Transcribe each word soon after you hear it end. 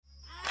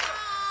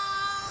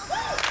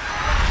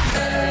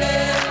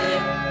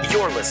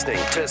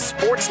listening to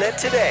Sportsnet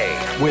Today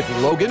with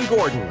Logan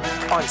Gordon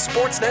on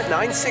Sportsnet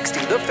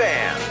 960 The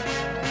Fan.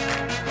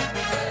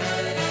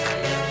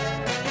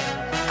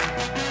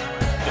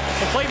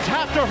 The Flames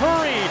have to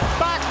hurry.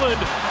 Backlund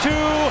to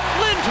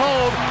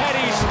Lindholm, and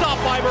he's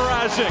stopped by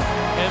Mrazek,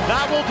 and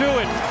that will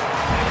do it.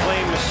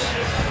 Flames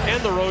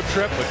end the road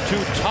trip with two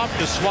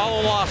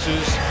tough-to-swallow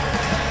losses.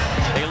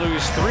 They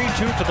lose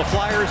 3-2 to the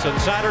Flyers on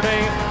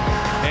Saturday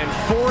and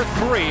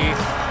 4-3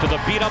 to the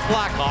beat-up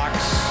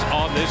Blackhawks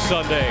on this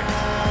Sunday.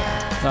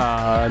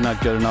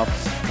 Not good enough.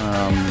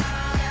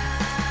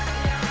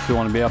 If we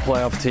want to be a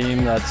playoff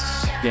team,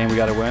 that's a game we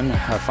got to win.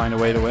 Find a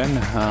way to win.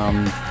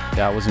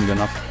 It wasn't good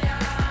enough.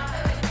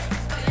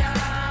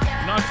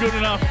 Not good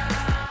enough.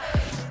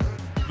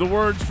 The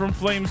words from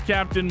Flames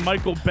captain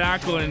Michael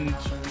Backlund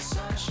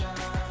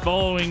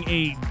following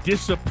a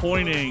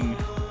disappointing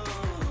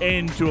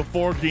end to a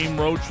 4-game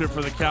road trip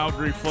for the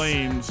Calgary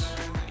Flames.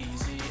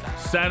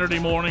 Saturday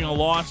morning, a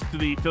loss to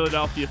the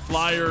Philadelphia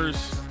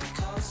Flyers,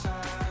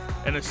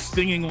 and a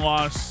stinging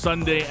loss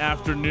Sunday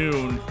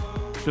afternoon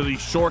to the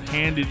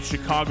shorthanded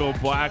Chicago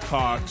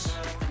Blackhawks.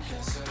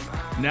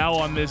 Now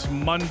on this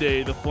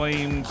Monday, the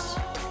Flames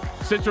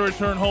set to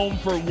return home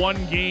for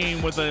one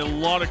game with a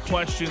lot of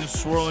questions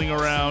swirling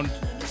around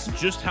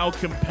just how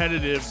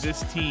competitive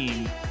this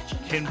team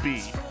can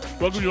be.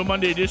 Welcome to a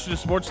Monday edition of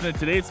Sportsnet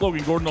Today. It's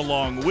Logan Gordon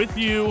along with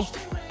you.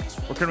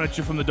 We're coming at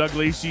you from the Doug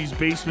Lacey's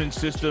Basement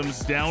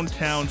Systems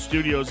downtown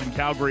studios in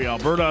Calgary,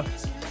 Alberta.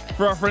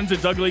 For our friends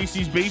at Doug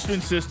Lacey's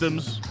Basement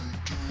Systems,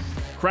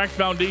 cracked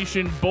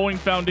foundation, bowing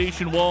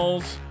foundation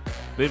walls,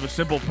 they have a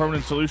simple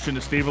permanent solution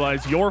to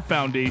stabilize your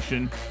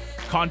foundation.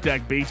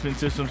 Contact Basement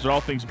Systems for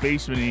all things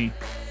basement-y.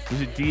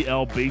 Visit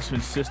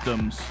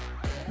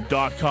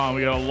dlbasementsystems.com.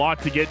 We got a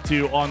lot to get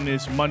to on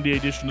this Monday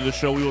edition of the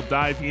show. We will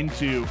dive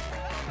into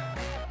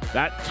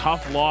that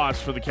tough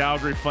loss for the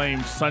Calgary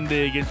Flames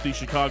Sunday against the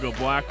Chicago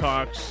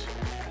Blackhawks.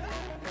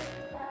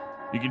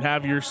 You can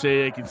have your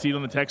say. I can see it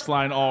on the text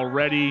line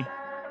already.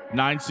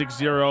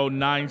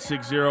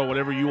 960-960,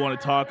 whatever you want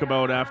to talk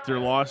about after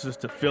losses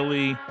to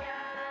Philly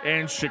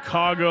and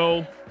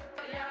Chicago.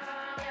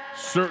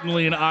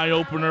 Certainly an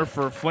eye-opener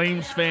for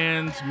Flames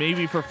fans,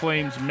 maybe for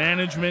Flames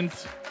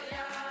management.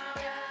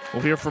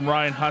 We'll hear from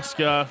Ryan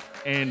Huska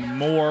and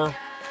more.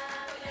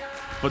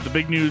 But the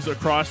big news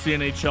across the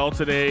NHL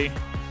today,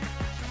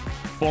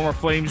 former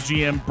Flames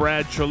GM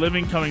Brad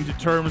Treliving coming to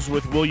terms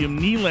with William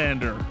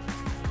Nylander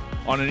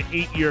on an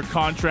 8-year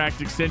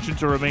contract extension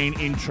to remain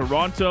in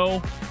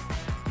Toronto.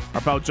 Our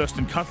pal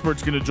Justin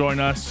Cuthbert's going to join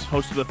us,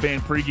 host of the Fan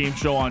Pregame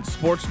Show on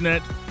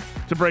Sportsnet,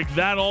 to break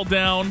that all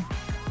down.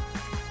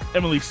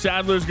 Emily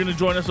Sadler's going to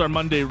join us, our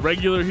Monday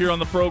regular here on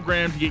the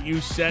program, to get you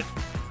set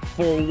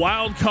for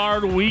Wild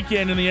Card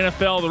Weekend in the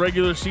NFL. The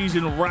regular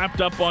season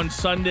wrapped up on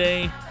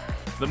Sunday.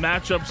 The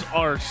matchups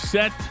are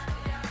set.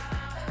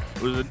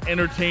 It was an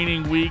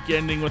entertaining week,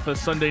 ending with a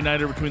Sunday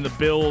nighter between the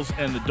Bills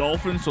and the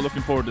Dolphins, so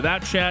looking forward to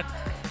that chat.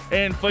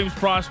 And Flames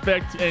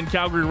prospect and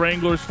Calgary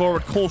Wranglers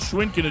forward Cole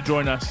Schwindt going to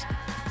join us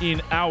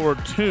in hour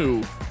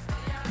 2.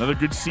 Another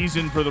good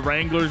season for the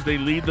Wranglers. They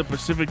lead the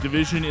Pacific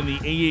Division in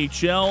the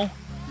AHL.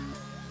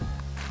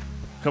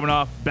 Coming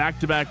off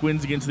back-to-back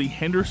wins against the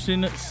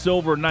Henderson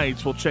Silver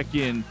Knights. We'll check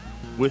in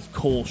with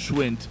Cole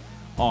Schwindt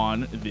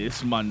on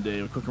this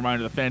Monday. A quick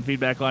reminder, the fan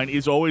feedback line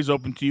is always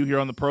open to you here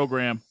on the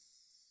program.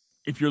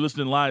 If you're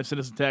listening live, send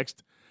us a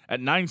text at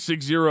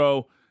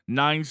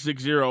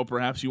 960-960.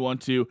 Perhaps you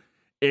want to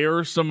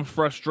air some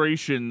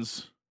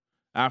frustrations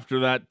after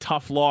that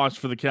tough loss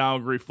for the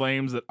Calgary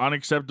Flames, that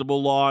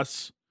unacceptable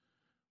loss,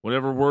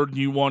 whatever word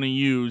you want to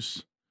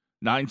use.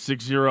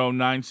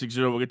 960-960.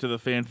 We'll get to the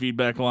fan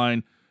feedback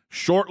line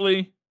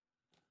shortly.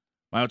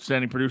 My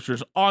outstanding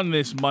producers on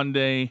this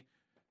Monday,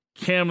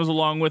 Cam is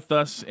along with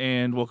us,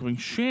 and welcoming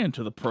Shan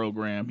to the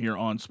program here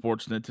on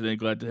Sportsnet Today.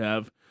 Glad to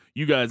have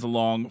you guys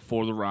along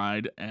for the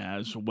ride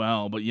as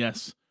well. But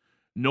yes,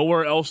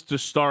 nowhere else to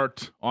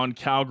start on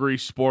Calgary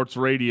Sports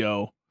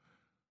Radio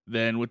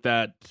than with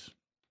that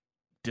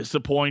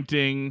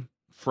disappointing,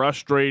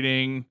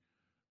 frustrating,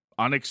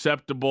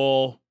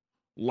 unacceptable,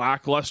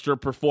 lackluster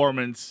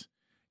performance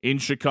in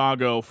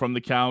Chicago from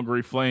the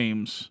Calgary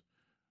Flames.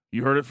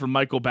 You heard it from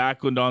Michael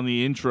Backlund on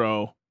the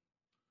intro.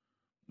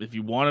 If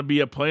you want to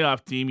be a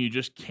playoff team, you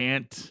just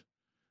can't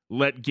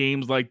let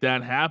games like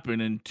that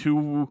happen. And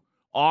too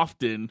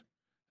often,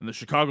 and the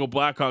Chicago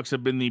Blackhawks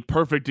have been the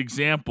perfect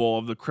example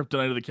of the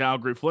kryptonite of the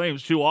Calgary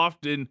Flames, too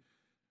often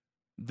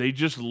they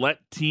just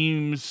let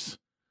teams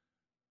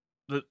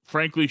that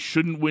frankly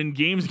shouldn't win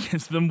games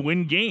against them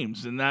win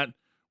games. And that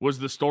was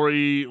the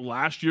story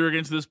last year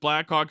against this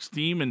Blackhawks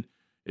team, and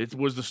it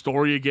was the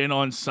story again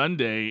on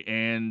Sunday.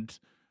 And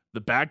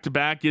the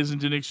back-to-back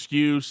isn't an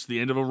excuse. The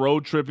end of a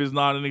road trip is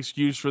not an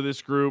excuse for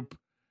this group.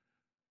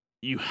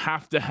 You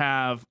have to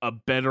have a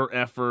better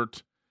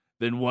effort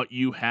than what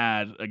you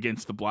had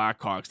against the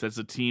Blackhawks. That's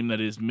a team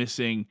that is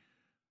missing,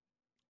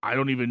 I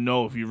don't even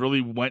know if you really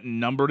went and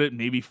numbered it,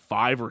 maybe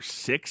 5 or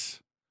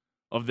 6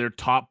 of their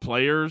top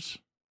players,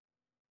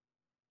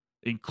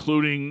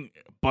 including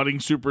budding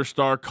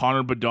superstar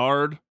Connor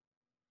Bedard.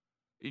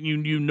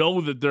 you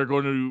know that they're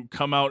going to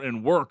come out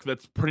and work.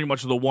 That's pretty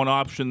much the one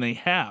option they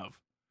have.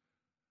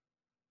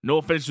 No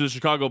offense to the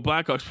Chicago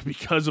Blackhawks, but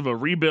because of a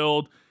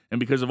rebuild and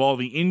because of all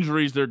the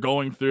injuries they're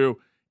going through,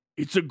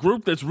 it's a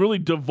group that's really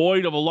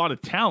devoid of a lot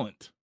of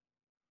talent.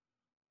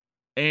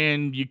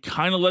 And you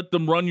kind of let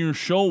them run your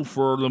show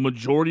for the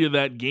majority of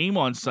that game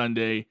on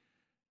Sunday,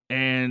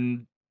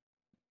 and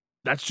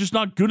that's just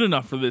not good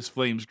enough for this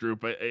Flames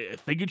group. I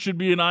think it should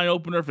be an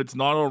eye-opener, if it's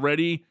not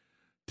already,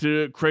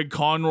 to Craig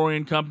Conroy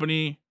and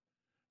company,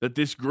 that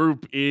this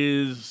group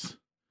is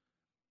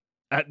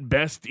at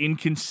best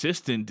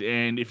inconsistent.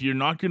 And if you're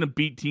not going to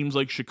beat teams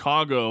like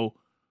Chicago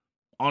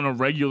on a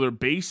regular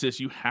basis,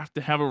 you have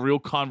to have a real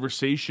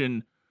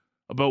conversation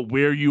about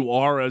where you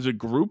are as a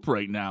group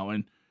right now.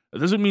 And it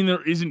doesn't mean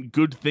there isn't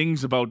good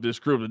things about this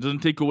group. It doesn't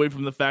take away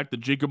from the fact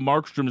that Jacob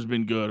Markstrom has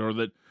been good, or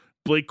that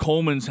Blake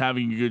Coleman's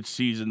having a good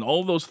season.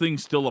 All those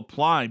things still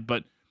apply,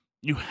 but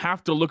you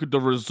have to look at the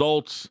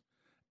results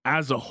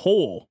as a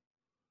whole.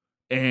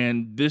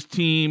 And this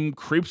team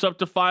creeps up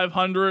to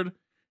 500,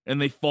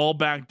 and they fall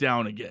back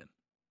down again.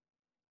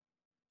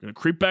 Going to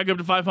creep back up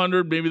to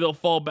 500, maybe they'll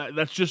fall back.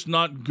 That's just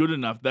not good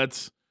enough.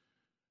 That's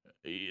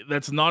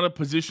not a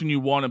position you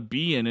want to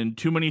be in. And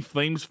too many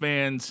Flames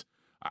fans,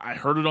 I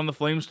heard it on the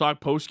Flames Talk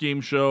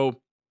postgame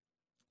show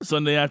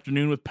Sunday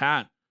afternoon with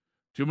Pat.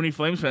 Too many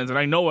Flames fans, and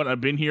I know it.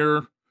 I've been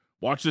here,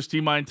 watched this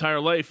team my entire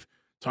life,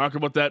 talk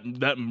about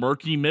that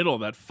murky middle,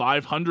 that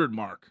 500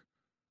 mark.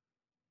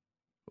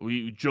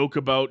 We joke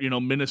about,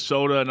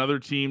 Minnesota and other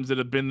teams that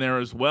have been there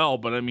as well,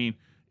 but I mean,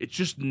 it's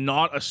just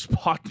not a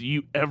spot that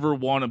you ever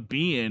want to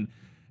be in.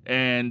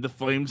 And the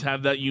Flames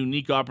have that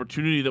unique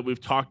opportunity that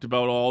we've talked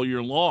about all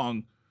year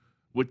long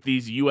with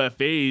these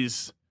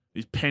UFAs,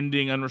 these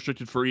pending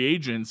unrestricted free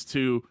agents,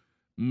 to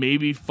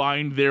maybe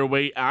find their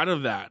way out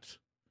of that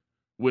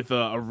with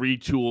a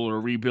retool or a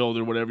rebuild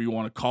or whatever you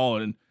want to call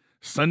it. And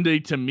Sunday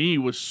to me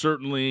was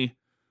certainly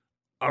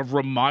a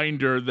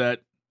reminder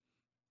that,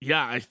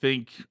 yeah, I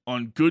think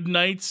on good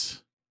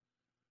nights,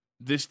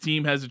 this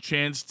team has a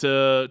chance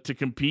to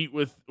compete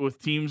with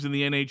teams in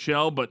the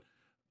NHL, but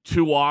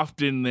too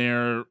often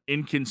they're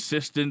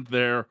inconsistent.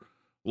 Their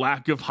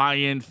lack of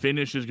high-end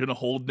finish is going to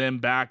hold them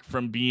back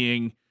from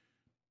being,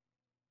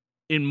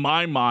 in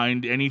my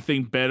mind,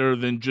 anything better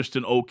than just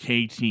an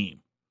okay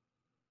team.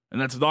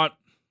 And it's not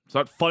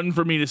fun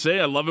for me to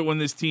say. I love it when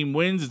this team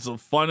wins. It's a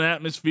fun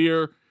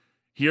atmosphere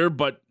here,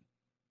 but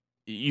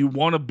you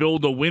want to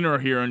build a winner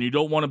here, and you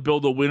don't want to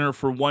build a winner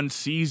for one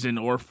season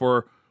or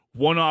for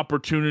one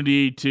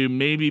opportunity to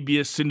maybe be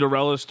a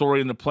Cinderella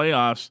story in the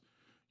playoffs.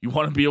 You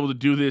want to be able to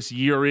do this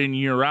year in,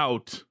 year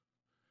out.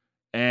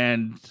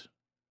 And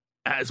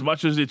as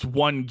much as it's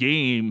one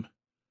game,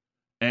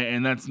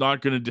 and that's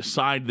not going to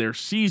decide their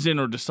season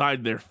or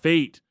decide their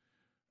fate,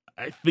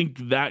 I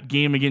think that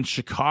game against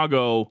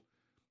Chicago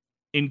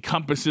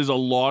encompasses a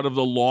lot of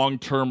the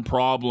long-term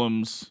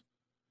problems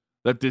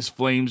that this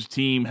Flames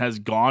team has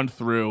gone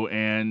through.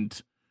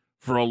 And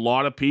for a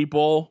lot of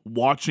people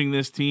watching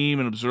this team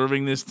and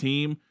observing this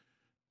team,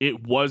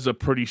 it was a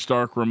pretty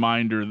stark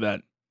reminder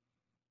that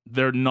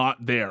they're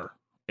not there.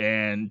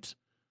 And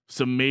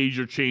some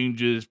major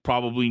changes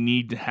probably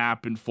need to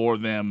happen for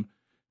them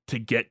to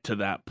get to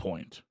that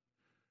point.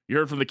 You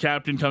heard from the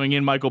captain coming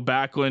in, Michael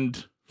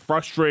Backlund,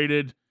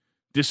 frustrated,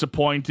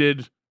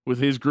 disappointed with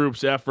his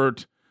group's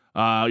effort.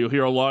 You'll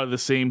hear a lot of the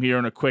same here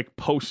in a quick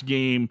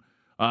post-game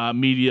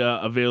media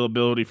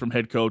availability from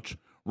head coach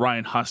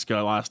Ryan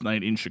Huska last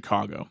night in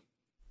Chicago.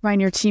 Ryan,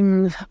 your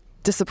team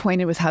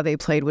disappointed with how they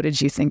played. What did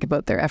you think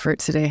about their effort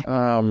today?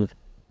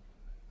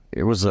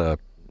 It was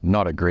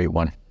not a great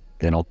one.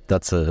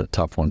 That's a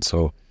tough one.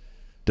 So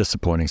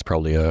disappointing is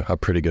probably a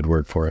pretty good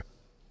word for it.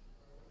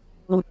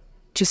 Well,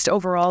 just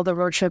overall, the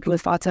road trip,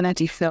 with thoughts on it,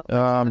 do you feel?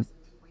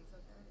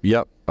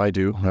 Yep, I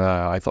do.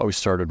 I thought we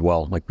started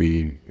well. Like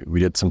we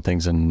did some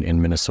things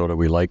in Minnesota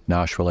we liked.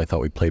 Nashville, I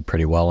thought we played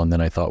pretty well, and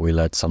then I thought we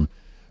let some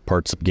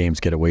parts of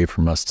games get away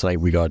from us. Tonight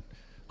we got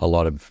a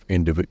lot of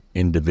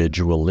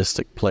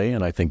individualistic play,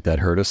 and I think that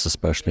hurt us,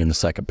 especially in the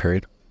second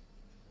period.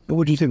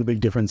 What do you think the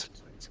big difference?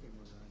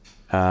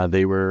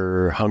 They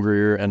were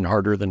hungrier and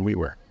harder than we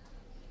were.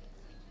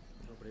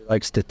 Nobody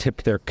likes to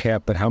tip their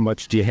cap, but how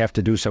much do you have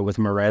to do so with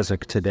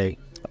Mrazek today?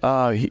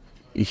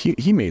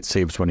 He made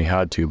saves when he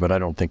had to, but I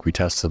don't think we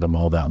tested him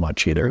all that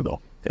much either,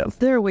 though. Yeah. Is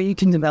there a way you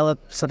can develop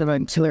sort of a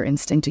killer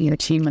instinct in a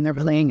team when they're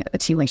playing a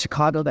team like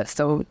Chicago that's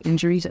so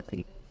injuries?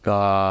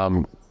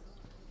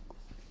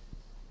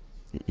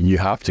 You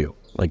have to.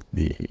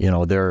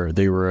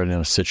 They were in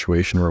a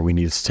situation where we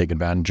needed to take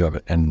advantage of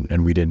it,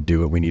 and we didn't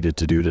do what we needed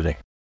to do today.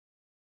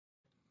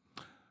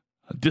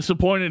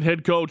 Disappointed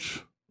head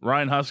coach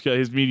Ryan Huska,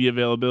 his media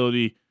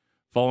availability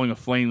following a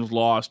Flames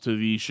loss to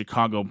the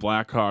Chicago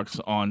Blackhawks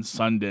on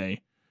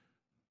Sunday.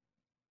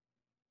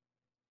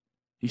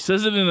 He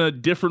says it in a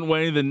different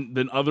way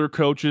than other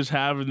coaches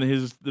have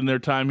in their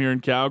time here in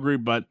Calgary,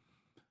 but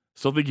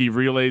still think he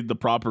relayed the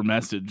proper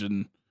message.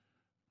 And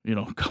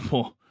a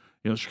couple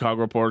Chicago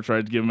reporters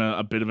tried to give him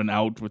a bit of an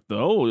out with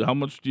how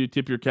much do you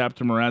tip your cap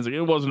to Mrazek?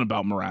 It wasn't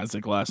about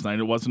Mrazek last night.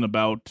 It wasn't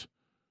about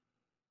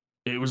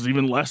it was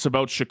even less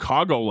about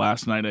Chicago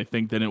last night, I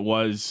think, than it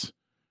was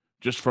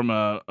just from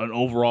an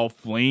overall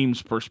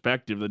Flames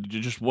perspective, that it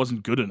just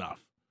wasn't good enough.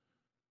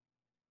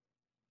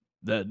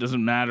 That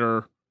doesn't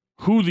matter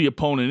who the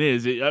opponent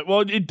is.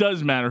 It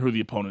does matter who the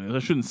opponent is. I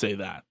shouldn't say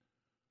that,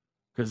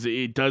 because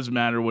it does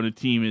matter when a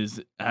team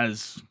is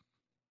as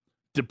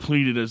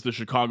depleted as the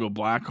Chicago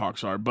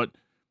Blackhawks are. But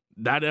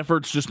that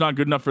effort's just not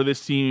good enough for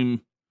this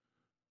team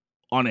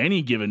on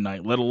any given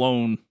night, let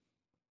alone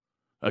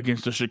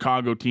against a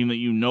Chicago team that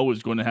you know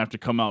is going to have to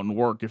come out and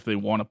work if they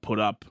want to put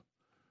up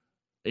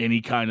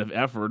any kind of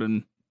effort.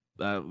 And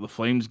the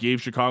Flames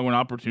gave Chicago an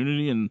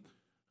opportunity, and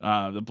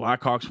the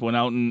Blackhawks went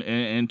out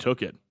and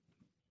took it.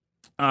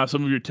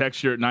 Some of your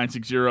texts here at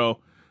 960-960.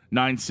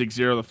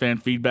 The fan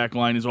feedback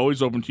line is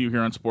always open to you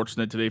here on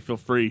Sportsnet today. Feel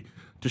free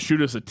to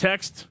shoot us a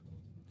text.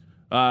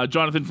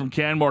 Jonathan from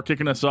Canmore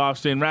kicking us off,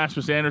 saying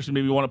Rasmus Anderson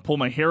made me want to pull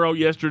my hair out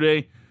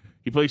yesterday.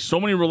 He plays so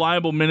many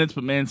reliable minutes,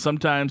 but man,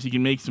 sometimes he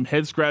can make some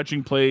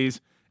head-scratching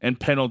plays and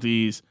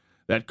penalties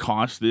that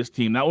cost this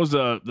team. That was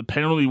the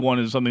penalty one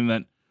is something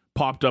that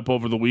popped up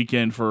over the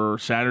weekend for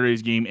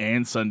Saturday's game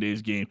and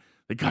Sunday's game.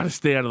 They got to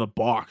stay out of the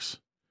box.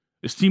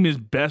 This team is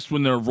best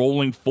when they're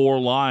rolling four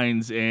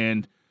lines,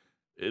 and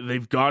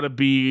they've got to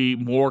be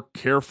more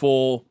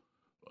careful.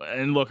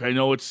 And look, I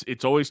know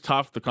it's always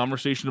tough. The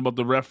conversation about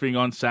the refereeing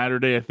on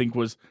Saturday, I think,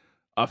 was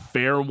a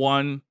fair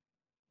one,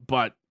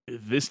 but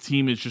this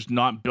team is just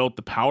not built.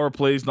 The power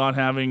plays not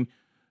having,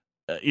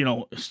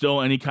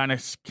 still any kind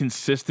of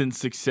consistent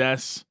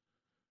success.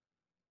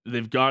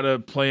 They've got to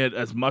play it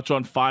as much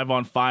on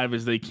 5-on-5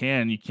 as they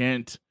can. You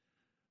can't,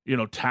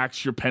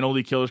 tax your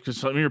penalty killers, because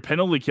some of your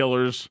penalty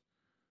killers,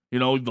 the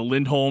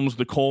Lindholms,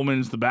 the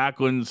Colemans, the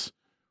Backlunds,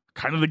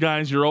 kind of the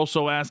guys you're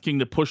also asking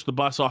to push the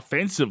bus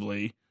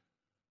offensively.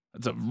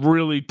 That's a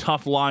really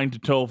tough line to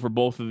toe for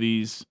both of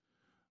these,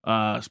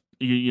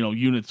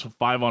 units,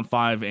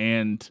 5-on-5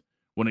 and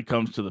when it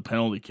comes to the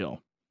penalty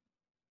kill.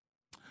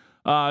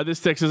 This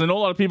text says, I know a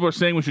lot of people are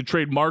saying we should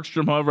trade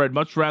Markstrom. However, I'd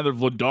much rather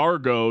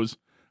Vladar goes,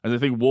 as I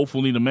think Wolf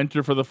will need a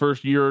mentor for the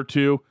first year or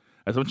two.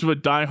 As much of a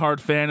diehard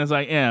fan as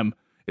I am,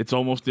 it's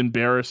almost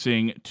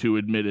embarrassing to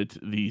admit it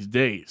these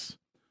days.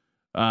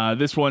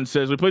 This one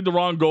says, we played the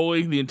wrong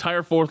goalie. The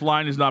entire fourth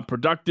line is not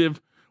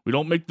productive. We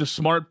don't make the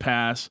smart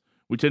pass.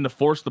 We tend to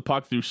force the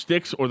puck through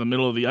sticks or the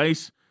middle of the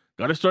ice.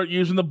 Got to start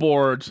using the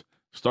boards.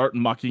 Start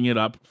mucking it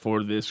up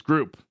for this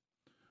group.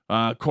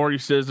 Corey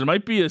says, there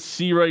might be a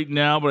C right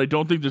now, but I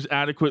don't think there's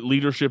adequate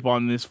leadership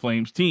on this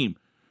Flames team.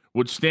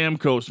 Would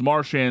Stamkos,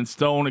 Marchand,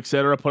 Stone,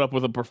 etc. put up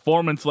with a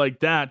performance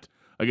like that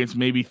against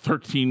maybe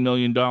 $13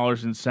 million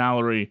in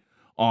salary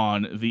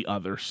on the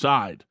other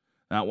side?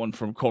 That one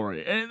from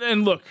Corey.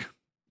 And look,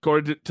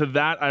 Corey, to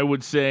that I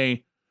would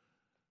say,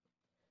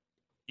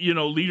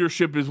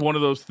 leadership is one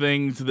of those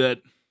things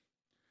that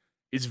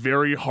is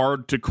very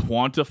hard to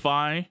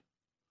quantify.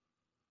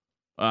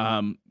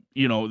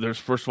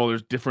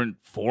 There's different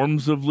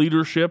forms of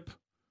leadership.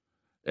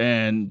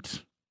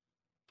 And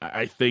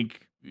I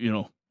think,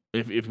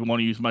 if you want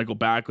to use Michael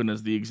Backlund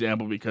as the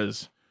example,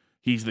 because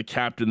he's the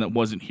captain that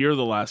wasn't here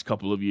the last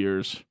couple of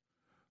years,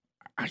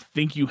 I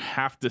think you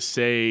have to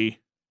say,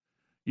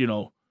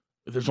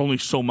 there's only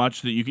so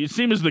much that you can. It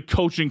seems as the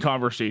coaching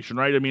conversation,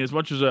 right? I mean, as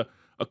much as a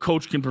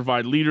coach can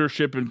provide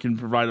leadership and can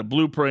provide a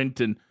blueprint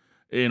and,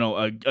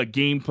 a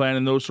game plan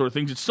and those sort of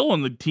things, it's still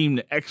on the team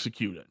to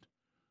execute it.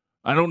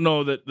 I don't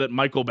know that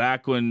Michael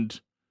Backlund,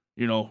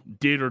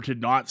 did or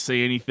did not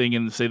say anything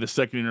in, say, the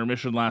second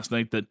intermission last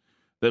night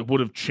that would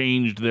have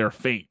changed their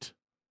fate.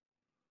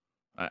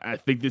 I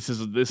think this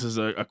is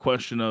a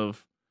question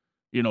of,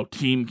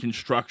 team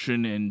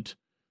construction and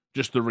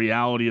just the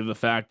reality of the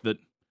fact that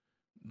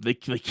they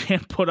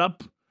can't put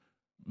up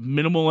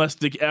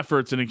minimalistic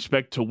efforts and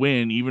expect to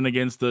win, even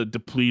against a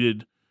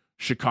depleted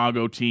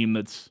Chicago team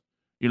that's,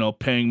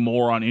 paying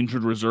more on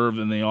injured reserve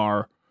than they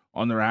are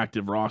on their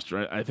active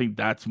roster. I think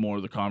that's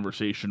more the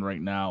conversation right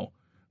now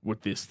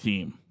with this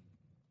team.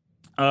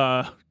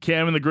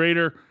 Cam in the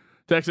Greater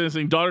texting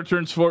saying, daughter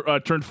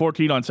turned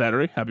 14 on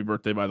Saturday. Happy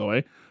birthday, by the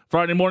way.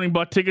 Friday morning,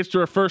 bought tickets to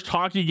her first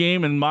hockey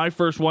game and my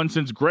first one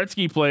since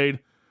Gretzky played.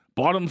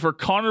 Bought them for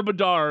Connor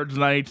Bedard's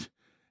night,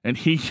 and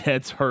he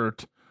gets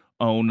hurt.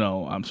 Oh,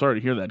 no. I'm sorry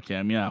to hear that,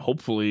 Cam. Yeah,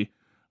 hopefully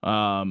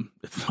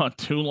it's not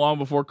too long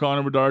before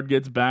Connor Bedard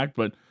gets back,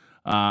 but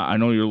I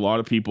know a lot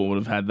of people would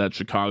have had that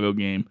Chicago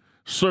game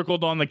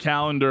circled on the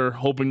calendar,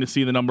 hoping to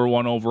see the number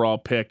one overall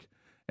pick,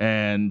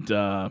 and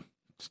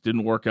just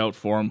didn't work out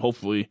for him.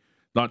 Hopefully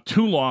not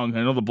too long.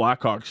 I know the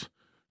Blackhawks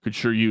could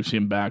sure use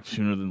him back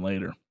sooner than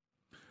later.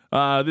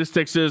 This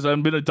text says,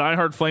 I've been a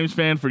diehard Flames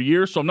fan for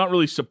years, so I'm not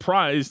really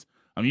surprised.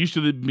 I'm used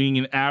to it being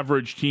an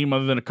average team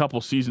other than a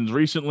couple seasons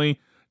recently.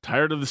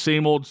 Tired of the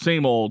same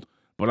old,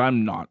 but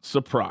I'm not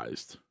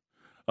surprised.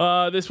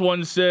 This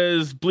one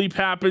says, bleep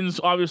happens.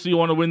 Obviously, you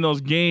want to win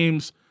those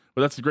games,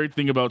 but that's the great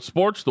thing about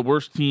sports. The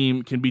worst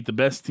team can beat the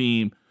best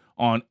team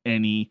on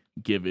any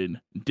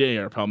given day.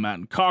 Our pal Matt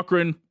and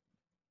Cochran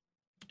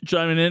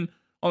chiming in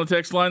on the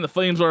text line. The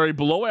Flames are a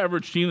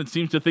below-average team that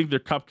seems to think they're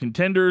cup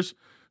contenders.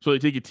 so they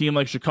take a team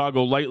like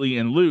Chicago lightly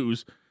and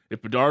lose.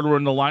 If Bedard were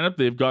in the lineup,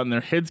 they've gotten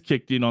their heads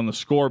kicked in on the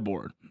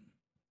scoreboard.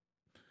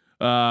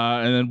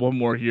 And then one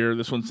more here.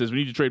 This one says, we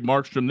need to trade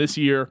Markstrom this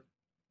year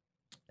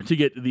to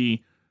get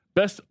the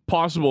best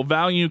possible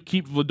value.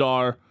 Keep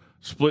Vladar.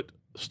 Split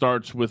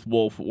starts with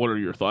Wolf. What are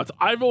your thoughts?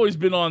 I've always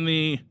been on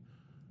the...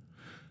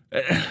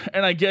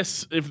 And I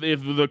guess if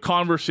the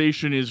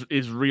conversation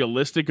is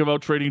realistic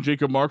about trading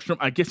Jacob Markstrom,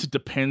 I guess it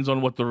depends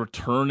on what the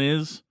return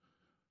is.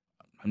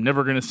 I'm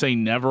never going to say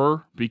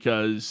never,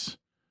 because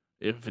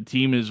if a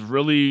team is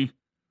really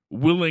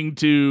willing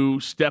to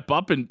step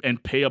up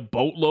and pay a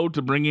boatload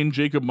to bring in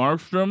Jacob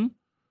Markstrom,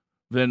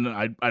 then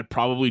I'd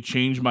probably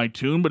change my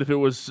tune. But if it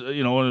was,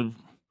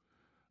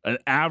 an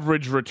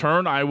average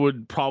return, I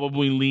would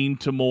probably lean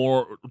to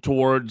more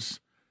towards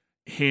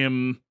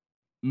him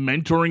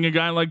mentoring a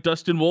guy like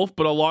Dustin Wolf,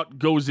 but a lot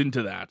goes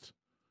into that.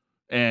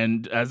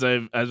 And as I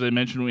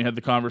mentioned when we had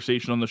the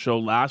conversation on the show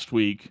last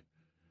week,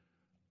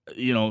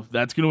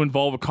 that's going to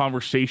involve a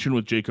conversation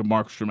with Jacob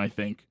Markstrom, I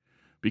think,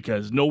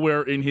 because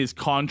nowhere in his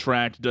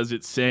contract does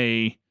it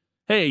say,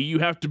 hey, you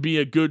have to be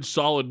a good,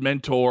 solid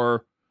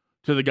mentor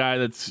to the guy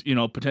that's,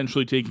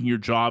 potentially taking your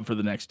job for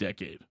the next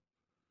decade,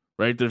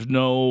 right? There's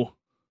no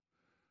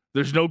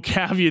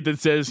caveat that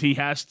says he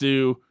has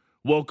to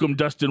welcome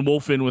Dustin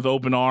Wolf in with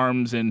open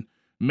arms and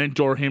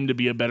mentor him to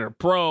be a better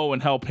pro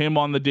and help him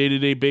on the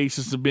day-to-day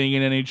basis of being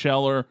an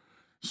NHLer.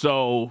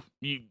 So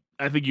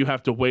I think you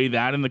have to weigh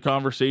that in the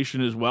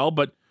conversation as well.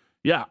 But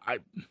yeah,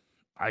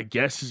 I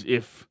guess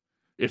if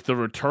the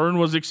return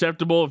was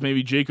acceptable, if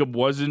maybe Jacob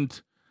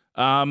wasn't,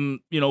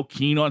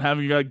 keen on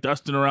having a guy like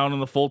Dustin around on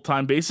the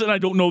full-time basis, and I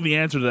don't know the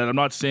answer to that. I'm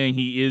not saying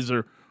he is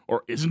or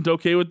isn't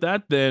okay with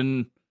that.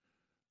 Then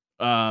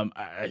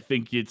I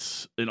think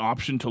it's an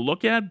option to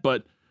look at,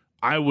 but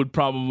I would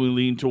probably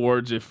lean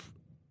towards if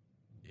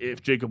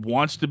Jacob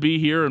wants to be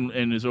here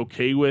and is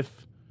okay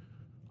with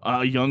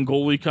a young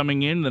goalie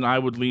coming in, then I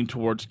would lean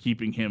towards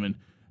keeping him and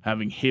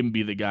having him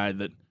be the guy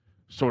that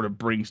sort of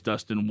brings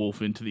Dustin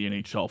Wolf into the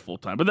NHL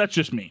full-time. But that's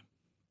just me.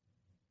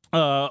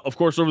 Of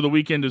course, over the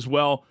weekend as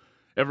well,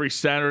 every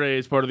Saturday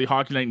as part of the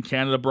Hockey Night in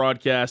Canada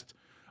broadcast,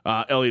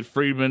 Elliot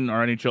Friedman,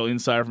 our NHL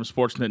insider from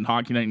Sportsnet and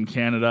Hockey Night in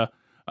Canada,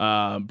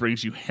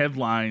 brings you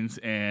headlines,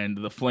 and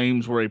the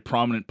Flames were a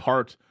prominent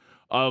part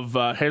of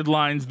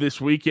headlines this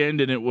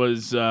weekend, and it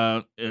was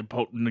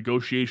about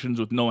negotiations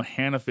with Noah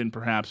Hanifin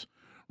perhaps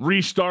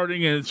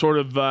restarting, and it sort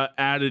of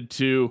added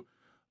to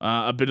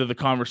a bit of the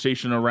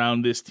conversation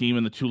around this team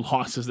and the two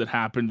losses that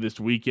happened this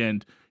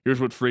weekend.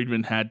 Here's what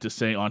Friedman had to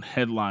say on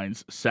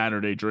headlines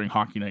Saturday during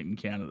Hockey Night in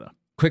Canada.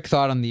 Quick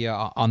thought on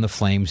the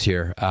Flames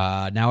here.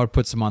 Now it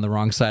puts them on the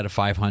wrong side of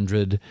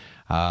 500.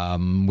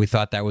 We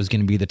thought that was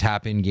going to be the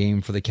tap-in game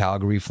for the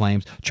Calgary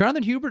Flames.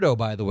 Jonathan Huberdeau,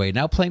 by the way,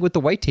 now playing with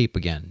the white tape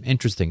again.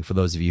 Interesting for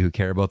those of you who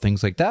care about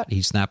things like that.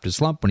 He snapped his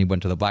slump when he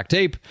went to the black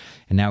tape,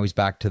 and now he's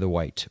back to the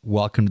white.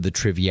 Welcome to the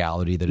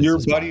triviality that is your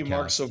this buddy podcast.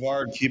 Mark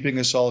Savard keeping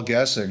us all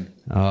guessing.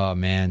 Oh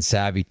man,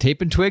 Savvy.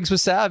 Tape and Twigs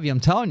with Savvy. I'm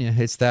telling you,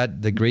 it's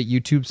the great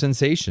YouTube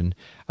sensation.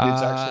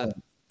 It's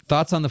excellent.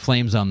 Thoughts on the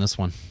Flames on this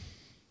one?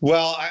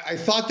 Well, I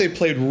thought they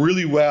played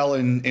really well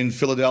in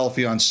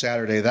Philadelphia on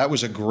Saturday. That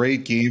was a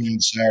great game on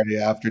Saturday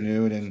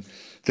afternoon, and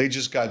they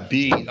just got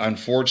beat,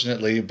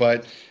 unfortunately.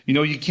 But,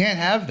 you can't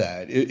have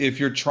that. If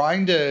you're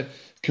trying to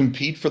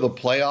compete for the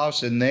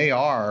playoffs, and they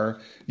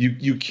are,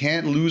 you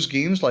can't lose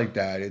games like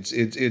that.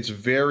 It's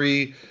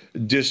very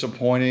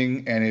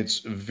disappointing, and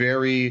it's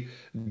very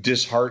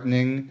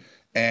disheartening.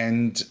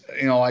 And,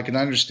 I can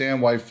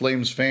understand why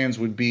Flames fans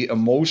would be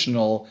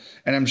emotional,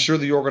 and I'm sure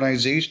the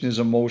organization is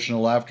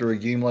emotional after a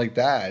game like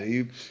that.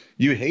 You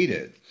hate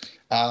it.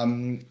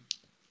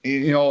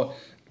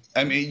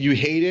 You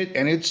hate it,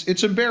 and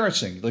it's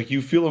embarrassing. Like,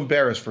 you feel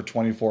embarrassed for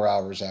 24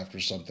 hours after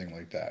something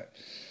like that.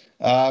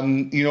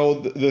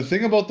 The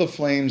thing about the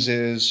Flames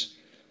is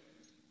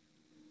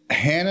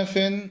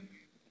Hanifin,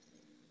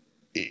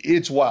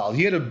 it's wild.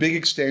 He had a big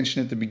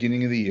extension at the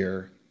beginning of the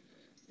year,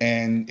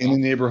 and in the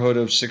neighborhood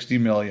of $60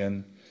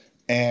 million.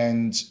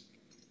 And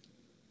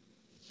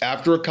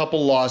after a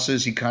couple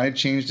losses, he kind of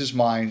changed his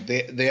mind.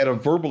 They had a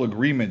verbal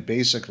agreement,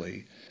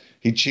 basically.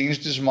 He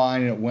changed his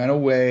mind, and it went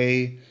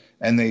away,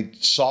 and they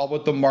saw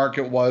what the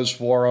market was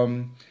for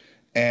him.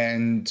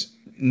 And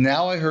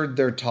now I heard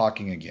they're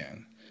talking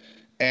again.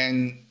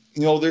 And,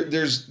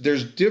 there's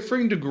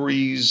differing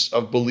degrees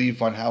of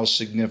belief on how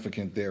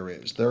significant there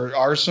is. There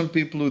are some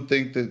people who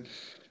think that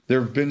there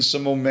have been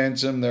some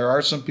momentum. There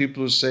are some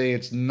people who say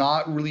it's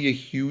not really a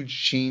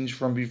huge change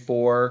from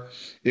before.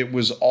 It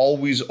was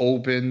always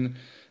open.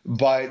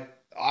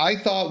 But I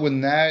thought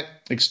when that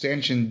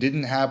extension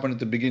didn't happen at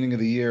the beginning of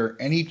the year,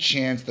 any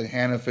chance that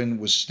Hanifin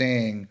was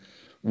staying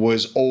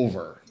was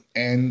over.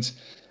 And,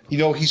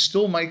 he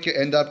still might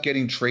end up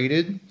getting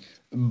traded,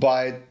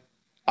 but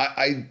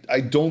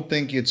I don't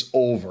think it's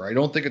over. I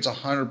don't think it's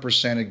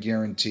 100% a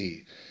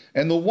guarantee.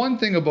 And the one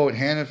thing about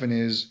Hanifin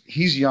is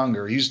he's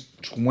younger. He's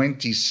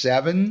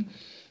 27.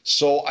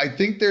 So I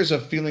think there's a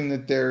feeling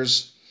that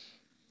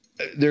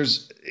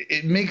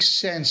it makes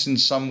sense in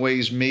some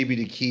ways maybe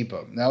to keep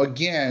him. Now,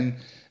 again,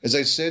 As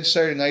I said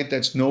Saturday night,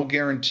 that's no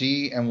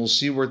guarantee, and we'll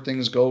see where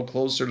things go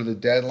closer to the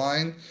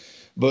deadline.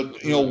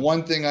 But,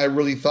 one thing I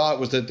really thought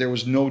was that there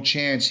was no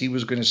chance he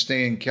was going to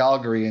stay in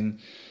Calgary. And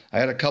I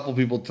had a couple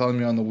people telling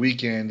me on the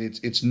weekend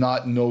it's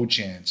not no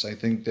chance. I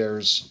think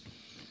there's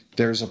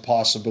a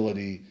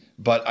possibility,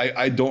 but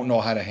I don't know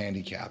how to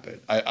handicap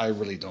it. I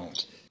really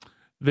don't.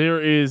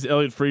 There is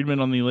Elliot Friedman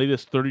on the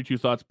latest 32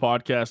 Thoughts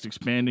podcast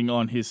expanding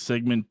on his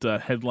segment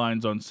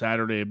headlines on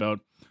Saturday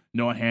about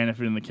Noah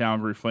Hannafin and the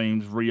Calgary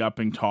Flames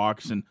re-upping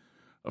talks. And,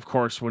 of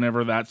course,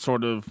 whenever that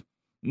sort of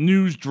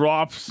news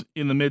drops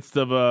in the midst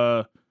of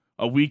a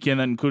weekend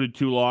that included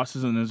 2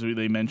 losses, and as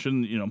they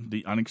mentioned,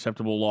 the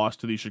unacceptable loss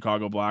to the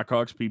Chicago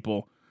Blackhawks,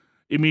 people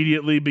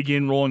immediately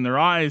begin rolling their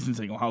eyes and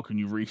saying, well, how can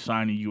you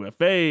re-sign a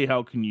UFA?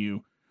 How can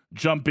you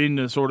jump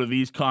into sort of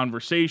these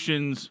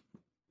conversations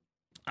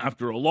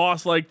after a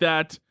loss like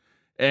that?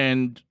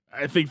 And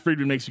I think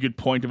Friedman makes a good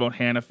point about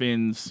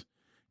Hannafin's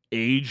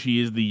age. He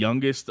is the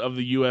youngest of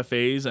the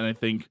UFAs, and I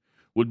think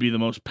would be the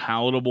most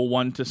palatable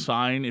one to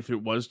sign if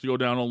it was to go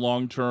down a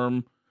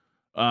long-term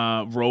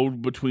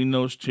road between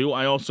those two.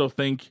 I also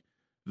think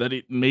that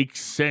it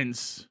makes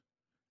sense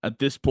at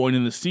this point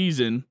in the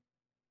season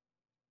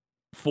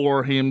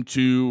for him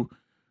to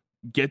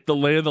get the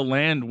lay of the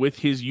land with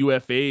his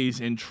UFAs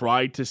and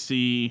try to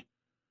see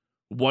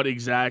what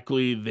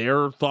exactly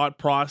their thought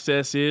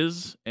process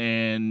is,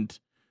 and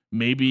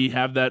maybe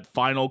have that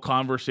final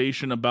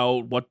conversation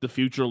about what the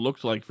future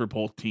looks like for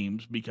both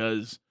teams,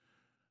 because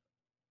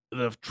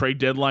the trade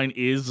deadline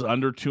is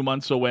under 2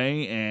 months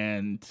away.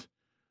 And,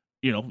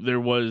 there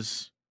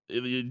was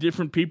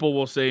different people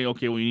will say,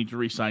 okay, we need to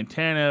re-sign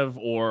Tanev,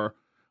 or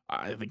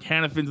I think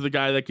Hannafin's the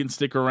guy that can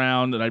stick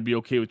around, and I'd be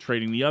okay with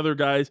trading the other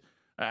guys.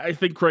 I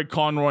think Craig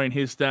Conroy and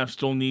his staff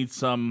still need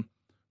some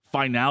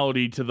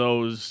finality to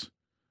those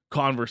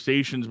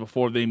conversations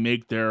before they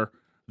make their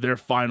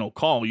final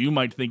call. You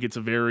might think it's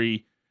a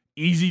very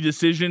easy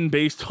decision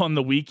based on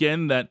the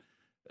weekend that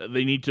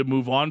they need to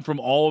move on from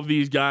all of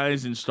these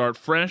guys and start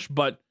fresh,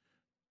 but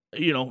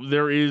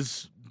there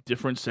is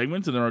different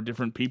segments, and there are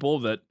different people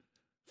that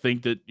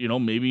think that,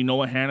 maybe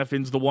Noah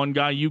Hannafin's the one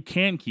guy you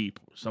can keep.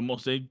 Some will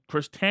say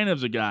Chris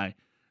Tanev's a guy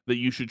that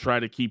you should try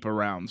to keep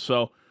around.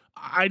 So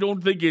I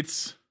don't think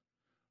it's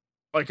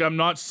like I'm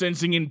not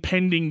sensing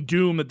impending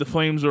doom that the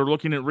Flames are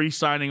looking at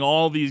re-signing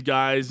all these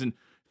guys and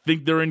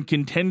think they're in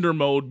contender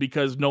mode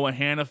because Noah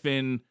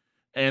Hannafin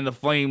and the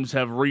Flames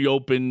have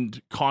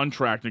reopened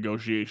contract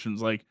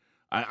negotiations. Like,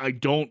 I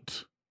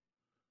don't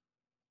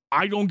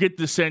get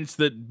the sense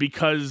that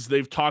because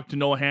they've talked to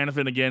Noah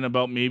Hannafin again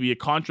about maybe a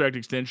contract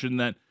extension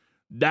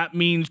that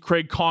means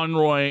Craig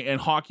Conroy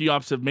and Hockey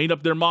Ops have made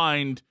up their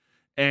mind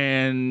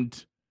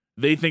and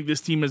they think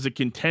this team is a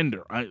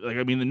contender.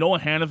 The Noah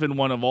Hannafin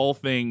one, of all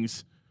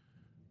things,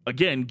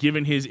 again,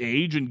 given his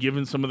age and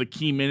given some of the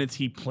key minutes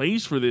he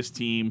plays for this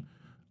team,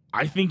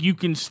 I think you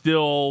can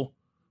still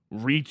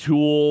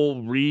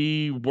retool,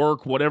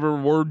 rework, whatever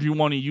word you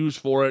want to use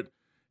for it,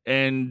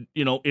 and,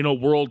 in a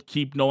world,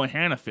 keep Noah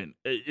Hannafin.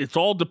 It's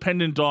all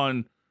dependent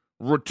on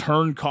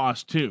return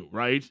cost too,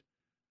 right?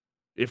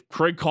 If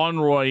Craig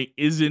Conroy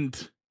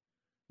isn't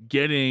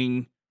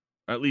getting,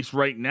 at least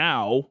right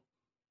now,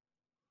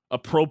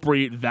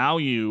 appropriate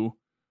value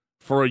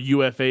for a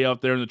UFA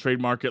out there in the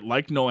trade market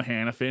like Noah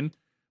Hannafin,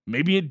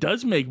 maybe it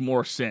does make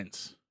more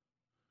sense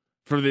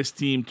for this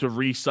team to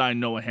re-sign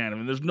Noah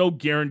Hannafin. There's no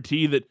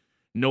guarantee that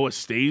Noah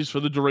stays for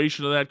the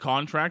duration of that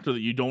contract or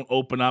that you don't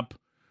open up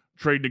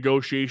trade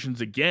negotiations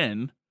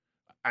again.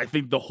 I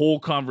think the whole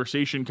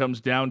conversation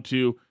comes down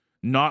to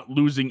not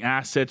losing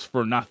assets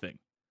for nothing.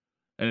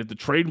 And if the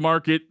trade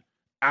market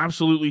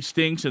absolutely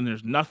stinks and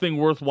there's nothing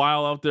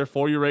worthwhile out there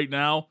for you right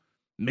now,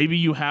 maybe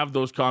you have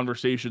those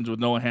conversations with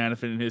Noah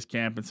Hannafin and his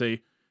camp and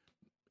say,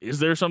 is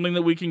there something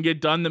that we can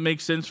get done that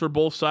makes sense for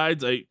both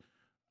sides? I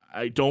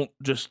want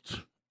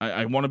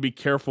to be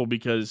careful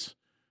because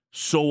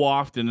so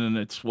often, and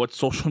it's what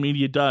social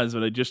media does,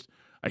 but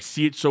I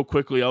see it so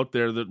quickly out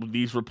there that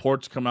these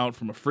reports come out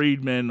from a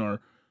Friedman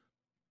or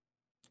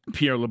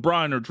Pierre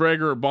LeBrun or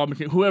Drager or Bob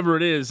McKay, whoever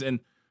it is,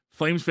 and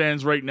Flames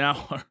fans right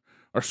now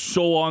are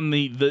so on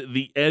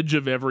the edge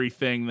of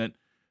everything that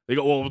they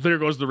go, well, there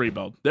goes the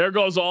rebuild. There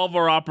goes all of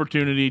our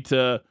opportunity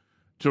to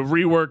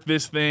rework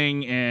this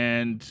thing,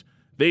 and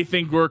they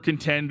think we're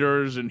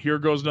contenders, and here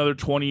goes another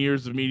 20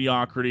 years of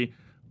mediocrity.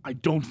 I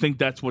don't think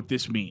that's what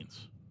this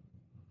means.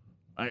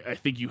 I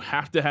think you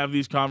have to have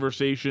these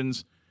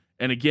conversations.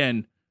 And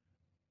again,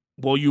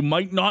 while you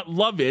might not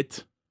love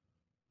it,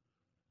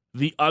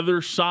 the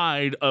other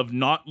side of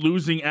not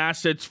losing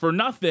assets for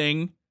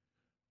nothing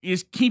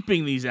is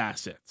keeping these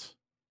assets.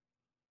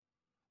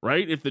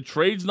 Right? If the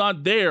trade's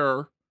not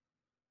there,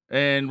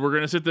 and we're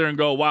going to sit there and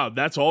go, wow,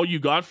 that's all you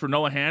got for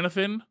Noah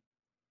Hannafin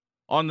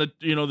on the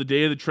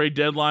day of the trade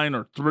deadline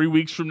or 3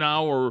 weeks from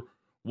now or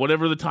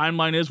whatever the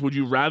timeline is, would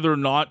you rather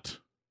not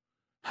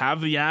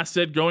have the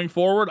asset going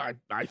forward?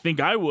 I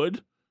think I would.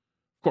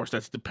 Of course,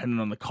 that's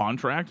dependent on the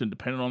contract and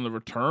dependent on the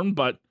return,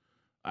 but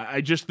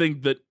I just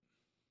think that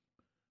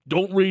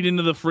don't read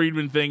into the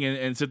Friedman thing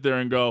and sit there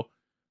and go,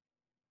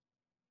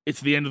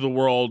 it's the end of the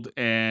world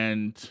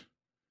and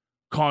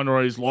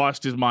Conroy's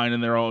lost his mind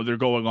and they're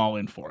going all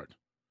in for it.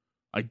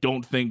 I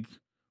don't think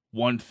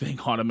one thing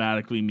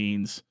automatically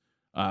means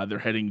they're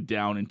heading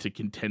down into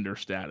contender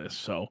status.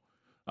 So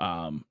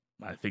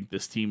I think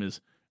this team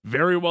is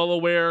very well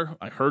aware.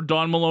 I heard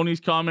Don Maloney's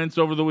comments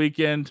over the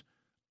weekend.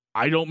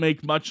 I don't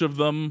make much of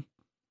them.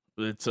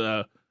 That's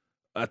a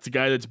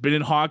guy that's been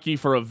in hockey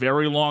for a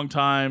very long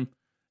time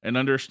and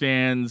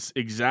understands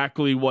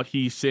exactly what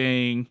he's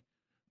saying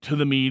to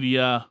the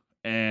media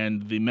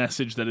and the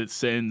message that it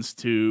sends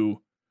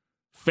to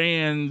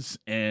fans,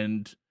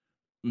 and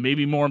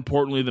maybe more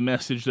importantly, the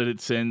message that it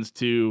sends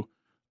to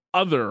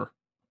other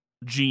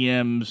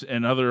GMs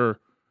and other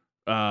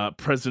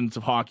presidents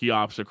of hockey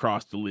ops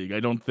across the league. I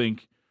don't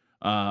think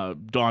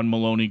Don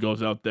Maloney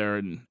goes out there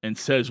and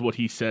says what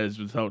he says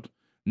without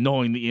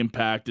knowing the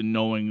impact and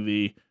knowing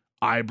the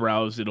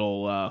eyebrows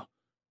it'll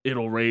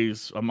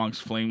raise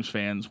amongst Flames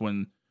fans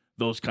when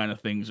those kind of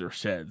things are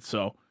said.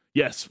 So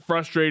yes,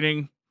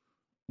 frustrating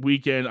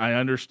weekend, I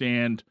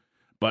understand,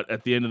 but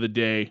at the end of the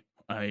day,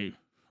 I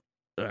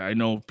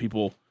know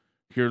people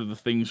hear the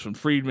things from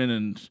Friedman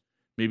and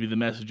maybe the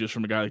messages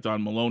from a guy like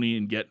Don Maloney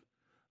and get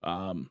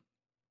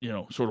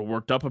sort of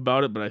worked up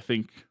about it, but I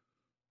think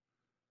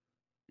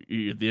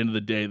at the end of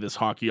the day, this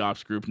hockey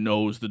ops group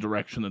knows the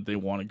direction that they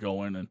want to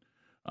go in.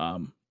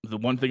 And the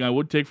one thing I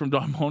would take from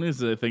Don Maloney is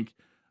that I think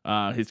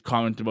his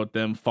comment about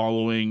them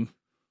following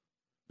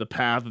the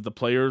path that the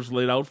players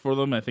laid out for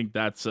them, I think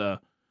that's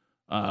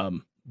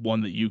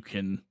one that you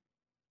can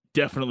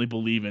definitely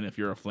believe in if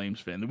you're a Flames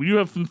fan. We do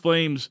have some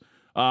Flames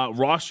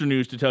roster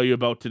news to tell you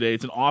about today.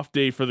 It's an off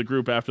day for the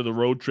group after the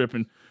road trip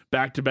and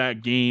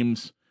back-to-back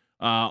games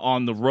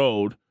on the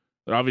road.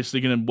 They're obviously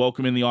going to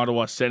welcome in the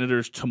Ottawa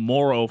Senators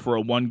tomorrow for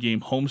a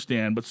one-game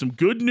homestand. But some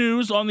good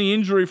news on the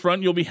injury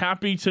front. You'll be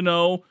happy to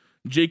know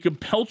Jacob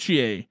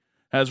Peltier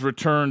has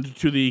returned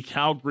to the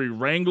Calgary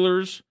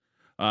Wranglers.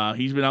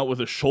 He's been out with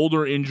a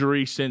shoulder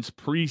injury since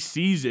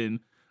preseason.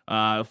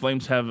 The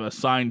Flames have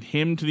assigned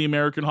him to the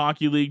American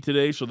Hockey League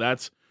today, so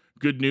that's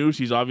good news.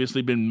 He's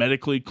obviously been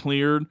medically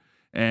cleared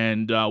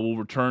and will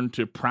return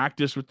to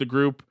practice with the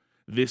group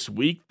this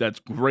week. That's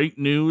great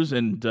news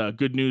and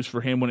good news for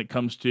him when it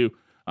comes to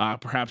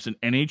perhaps an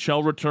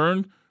NHL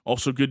return.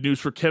 Also good news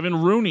for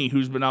Kevin Rooney,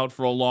 who's been out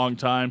for a long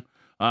time,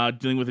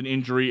 dealing with an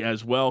injury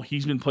as well.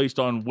 He's been placed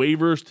on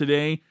waivers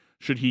today.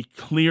 Should he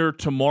clear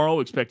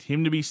tomorrow, expect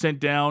him to be sent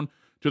down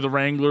to the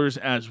Wranglers,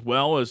 as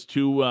well as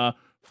two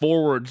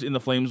forwards in the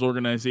Flames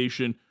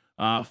organization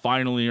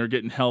finally are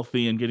getting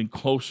healthy and getting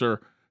closer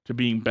to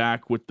being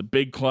back with the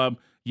big club.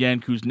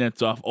 Yan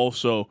Kuznetsov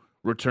also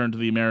returned to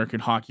the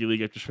American Hockey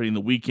League after spending the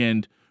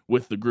weekend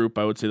with the group.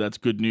 I would say that's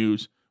good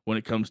news when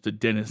it comes to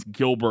Dennis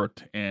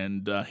Gilbert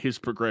and his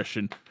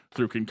progression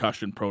through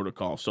concussion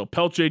protocol. So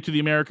Pelche to the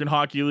American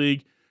Hockey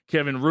League,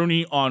 Kevin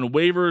Rooney on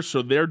waivers,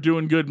 so they're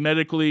doing good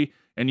medically,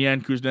 and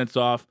Yan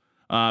Kuznetsov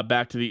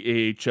back to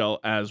the AHL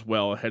as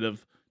well ahead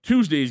of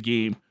Tuesday's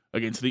game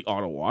against the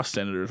Ottawa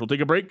Senators. We'll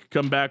take a break,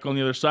 come back on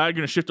the other side.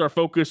 Going to shift our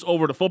focus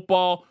over to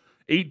football.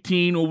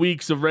 18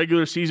 weeks of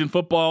regular season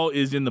football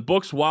is in the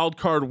books. Wild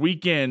card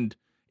weekend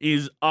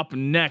is up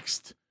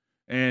next,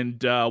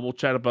 and we'll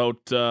chat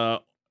about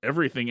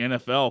everything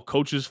NFL.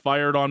 Coaches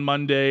fired on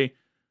Monday,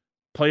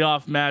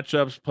 playoff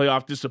matchups,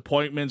 playoff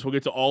disappointments. We'll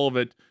get to all of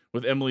it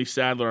with Emily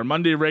Sadler. Our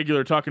Monday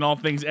regular talking all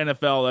things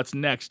NFL. That's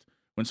next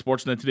when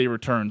Sportsnet Today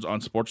returns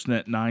on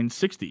Sportsnet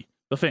 960,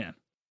 The Fan.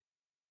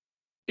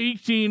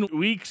 18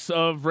 weeks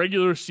of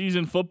regular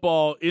season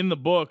football in the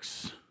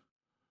books.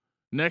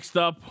 Next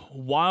up,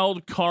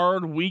 wild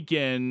card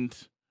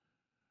weekend.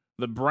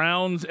 The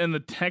Browns and the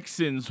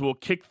Texans will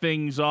kick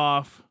things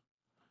off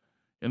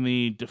in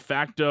the de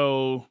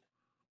facto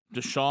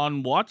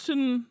Deshaun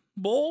Watson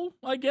Bowl,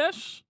 I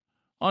guess,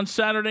 on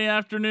Saturday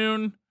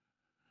afternoon,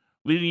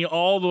 leading you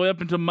all the way up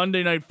into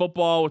Monday Night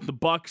Football with the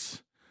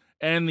Bucs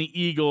and the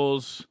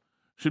Eagles.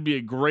 Should be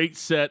a great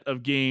set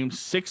of games,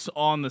 6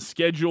 on the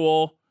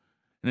schedule.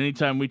 And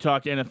anytime we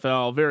talk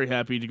NFL, very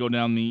happy to go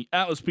down the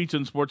Atlas Pizza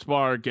and Sports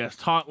Bar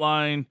guest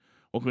hotline.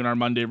 Welcome our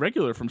Monday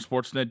regular from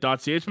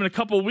Sportsnet.ca. It's been a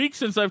couple weeks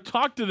since I've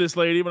talked to this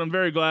lady, but I'm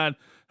very glad to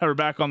have her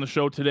back on the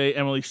show today.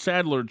 Emily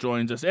Sadler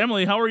joins us.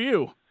 Emily, how are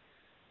you?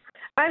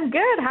 I'm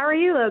good. How are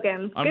you,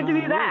 Logan? Good to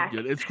be back.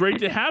 Good. It's great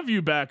to have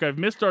you back. I've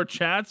missed our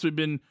chats. We've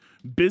been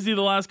busy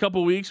the last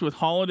couple weeks with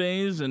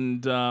holidays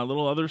and a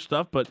little other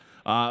stuff, but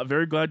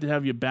very glad to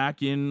have you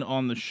back in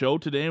on the show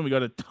today. And we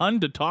got a ton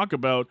to talk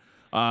about.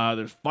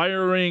 There's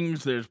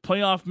firings, there's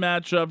playoff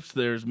matchups,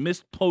 there's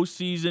missed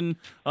postseason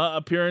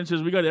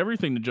appearances. We got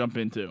everything to jump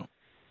into.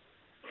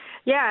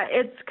 Yeah,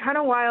 it's kind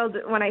of wild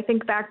when I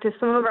think back to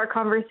some of our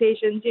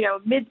conversations,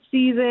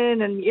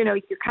 mid-season, and,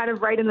 you're kind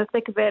of right in the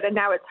thick of it, and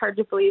now it's hard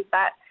to believe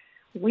that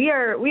we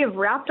have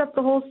wrapped up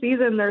the whole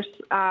season. There's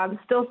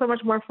still so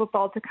much more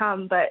football to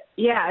come, but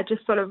yeah,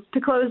 just sort of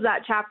to close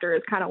that chapter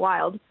is kind of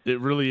wild. It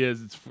really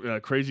is. It's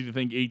crazy to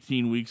think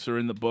 18 weeks are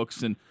in the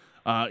books, and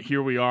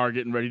here we are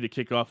getting ready to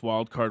kick off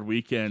Wild Card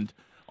Weekend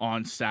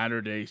on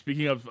Saturday.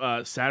 Speaking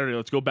of Saturday,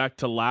 let's go back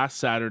to last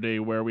Saturday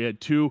where we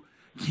had two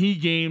key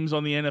games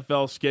on the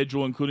NFL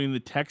schedule, including the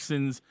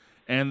Texans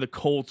and the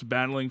Colts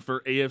battling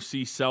for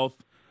AFC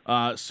South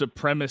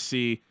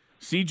supremacy.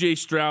 CJ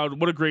Stroud,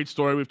 what a great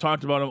story. We've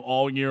talked about him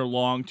all year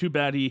long. Too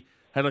bad he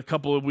had a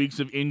couple of weeks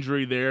of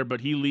injury there,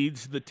 but he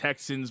leads the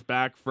Texans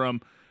back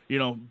from,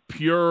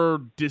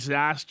 pure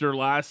disaster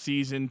last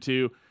season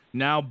to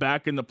now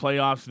back in the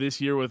playoffs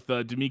this year with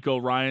D'Amico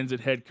Ryans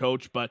at head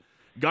coach. But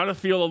got to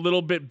feel a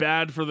little bit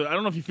bad I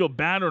don't know if you feel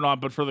bad or not,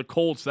 but for the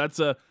Colts, that's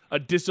a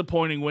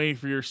disappointing way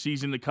for your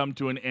season to come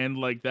to an end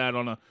like that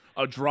on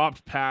a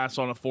dropped pass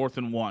on a 4th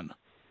and 1.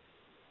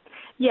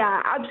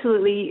 Yeah,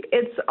 absolutely.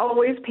 It's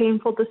always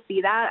painful to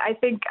see that. I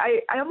think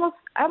I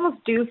almost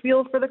do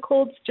feel for the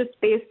Colts just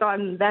based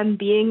on them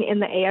being in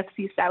the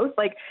AFC South.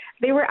 Like,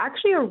 they were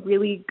actually a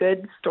really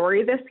good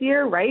story this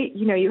year, right?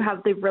 You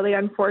have the really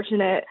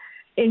unfortunate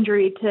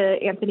injury to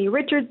Anthony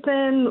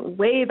Richardson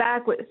way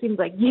back, what seems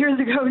like years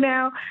ago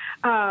now.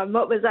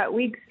 What was that,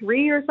 week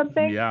 3 or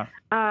something? Yeah.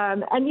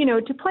 And,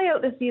 to play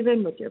out the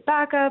season with your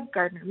backup,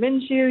 Gardner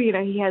Minshew,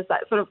 he has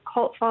that sort of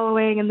cult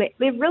following, and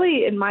they've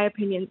really, in my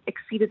opinion,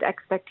 exceeded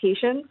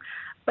expectations.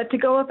 But to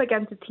go up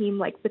against a team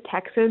like the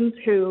Texans,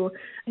 who,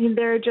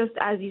 they're just,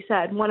 as you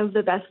said, one of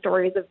the best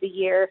stories of the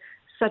year,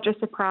 such a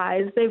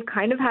surprise. They've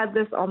kind of had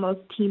this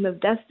almost team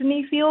of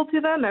destiny feel to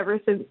them ever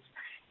since,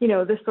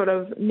 this sort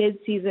of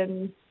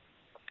mid-season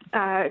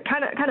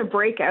kind of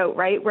breakout,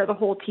 right, where the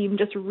whole team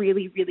just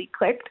really, really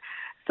clicked.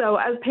 So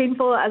as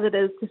painful as it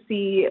is to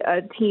see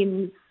a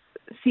team's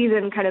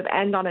season kind of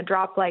end on a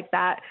drop like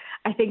that,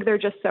 I think they're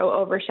just so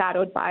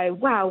overshadowed by,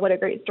 wow, what a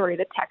great story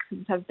the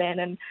Texans have been.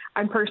 And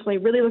I'm personally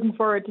really looking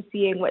forward to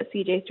seeing what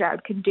CJ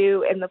Stroud can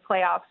do in the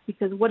playoffs,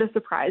 because what a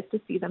surprise to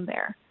see them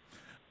there.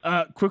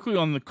 Quickly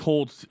on the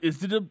Colts,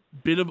 is it a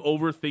bit of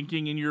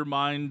overthinking in your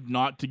mind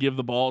not to give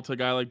the ball to a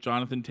guy like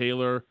Jonathan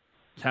Taylor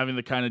having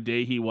the kind of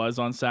day he was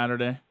on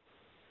Saturday?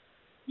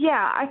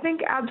 Yeah, I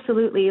think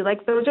absolutely.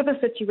 Like, those are the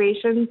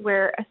situations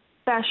where,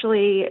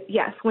 especially,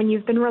 yes, when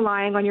you've been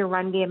relying on your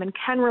run game and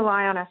can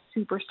rely on a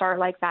superstar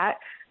like that,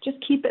 just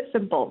keep it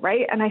simple,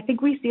 right? And I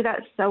think we see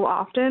that so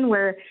often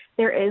where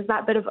there is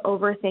that bit of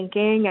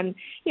overthinking. And,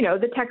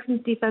 the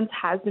Texans defense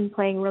has been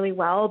playing really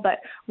well, but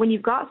when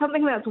you've got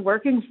something that's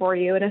working for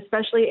you, and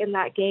especially in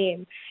that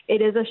game,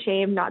 it is a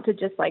shame not to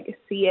just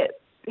see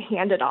it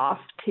handed off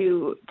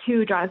to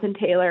Jonathan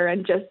Taylor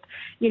and just,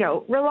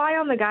 rely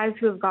on the guys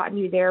who have gotten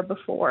you there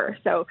before.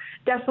 So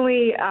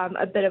definitely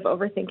a bit of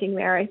overthinking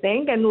there, I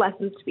think, and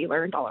lessons to be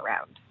learned all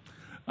around.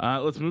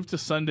 Let's move to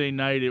Sunday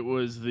night. It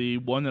was the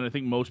one that I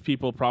think most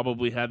people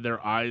probably had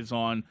their eyes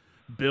on,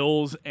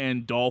 Bills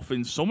and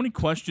Dolphins. So many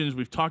questions.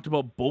 We've talked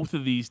about both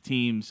of these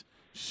teams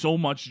so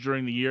much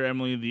during the year,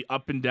 Emily, the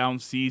up and down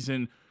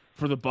season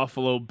for the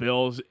Buffalo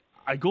Bills.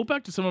 I go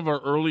back to some of our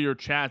earlier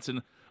chats,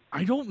 and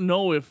I don't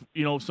know if,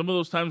 some of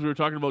those times we were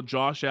talking about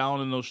Josh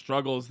Allen and those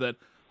struggles, that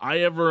I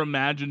ever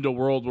imagined a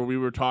world where we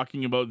were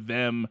talking about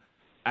them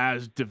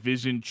as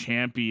division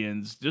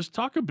champions. Just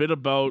talk a bit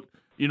about,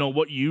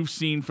 what you've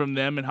seen from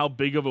them and how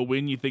big of a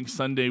win you think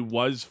Sunday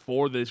was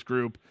for this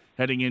group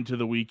heading into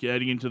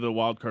the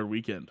wild card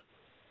weekend.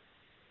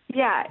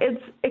 Yeah,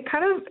 it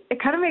kind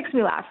of makes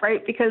me laugh,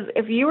 right? Because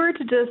if you were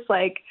to just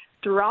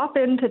drop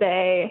in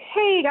today,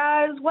 hey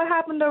guys, what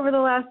happened over the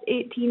last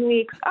 18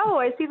 weeks? Oh,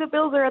 I see the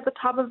Bills are at the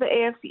top of the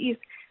AFC East.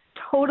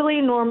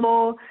 Totally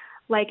normal,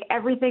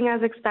 everything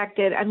as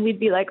expected. And we'd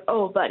be like,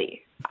 oh,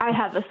 buddy, I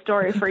have a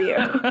story for you.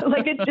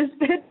 It's just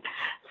been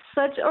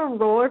such a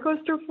roller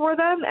coaster for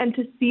them. And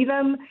to see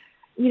them,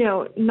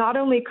 not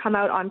only come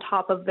out on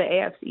top of the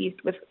AFC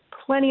East with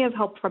plenty of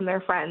help from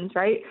their friends,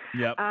 right?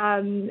 Yep.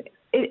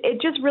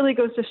 It just really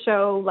goes to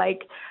show,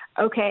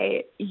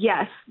 okay,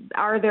 yes,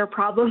 are there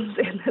problems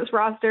in this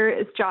roster?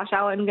 Is Josh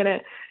Allen going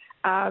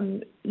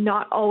to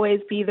not always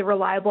be the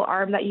reliable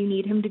arm that you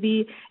need him to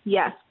be?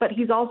 Yes, but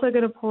he's also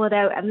going to pull it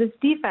out. And this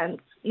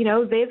defense,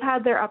 they've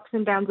had their ups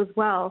and downs as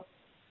well.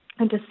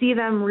 And to see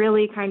them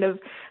really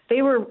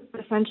they were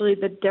essentially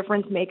the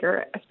difference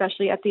maker,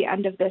 especially at the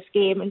end of this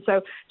game. And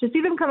so to see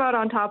them come out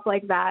on top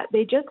like that,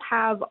 they just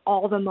have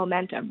all the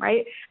momentum,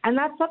 right? And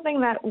that's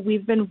something that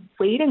we've been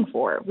waiting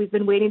for. We've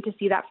been waiting to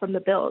see that from the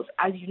Bills.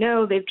 As you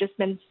know, they've just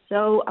been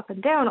so up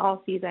and down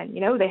all season.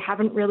 They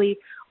haven't really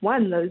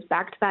won those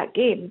back-to-back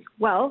games.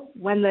 Well,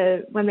 when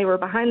they were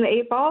behind the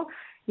 8 ball,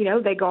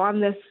 they go on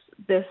this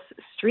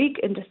streak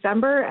in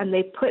December, and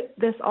they put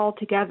this all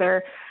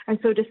together. And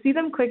so to see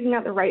them clicking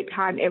at the right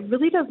time, it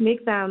really does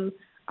make them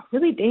a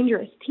really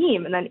dangerous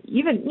team. And then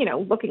even,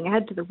 looking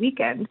ahead to the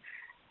weekend,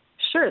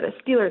 sure, the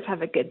Steelers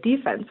have a good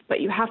defense,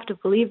 but you have to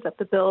believe that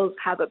the Bills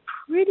have a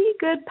pretty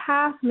good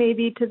path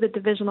maybe to the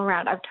divisional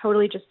round. I've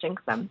totally just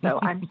jinxed them, so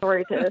I'm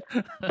sorry to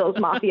Bills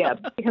Mafia,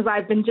 because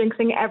I've been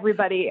jinxing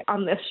everybody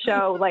on this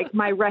show.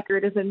 My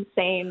record is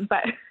insane,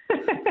 but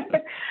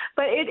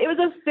but it was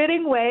a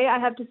fitting way, I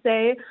have to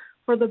say,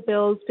 for the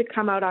Bills to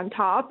come out on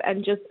top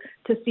and just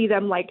to see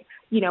them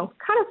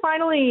kind of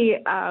finally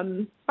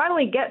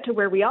get to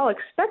where we all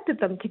expected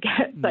them to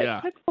get, but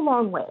yeah. It's a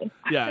long way.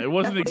 Yeah, it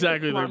wasn't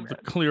exactly the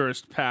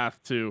clearest path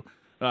to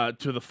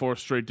to the fourth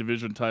straight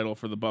division title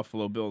for the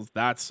Buffalo Bills.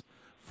 That's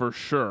for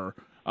sure.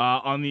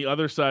 On the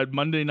other side,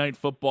 Monday Night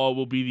Football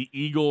will be the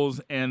Eagles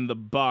and the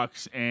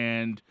Bucks,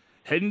 and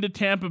heading to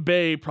Tampa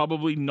Bay,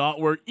 probably not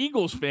where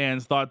Eagles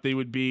fans thought they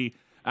would be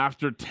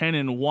after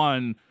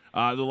 10-1.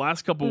 The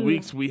last couple of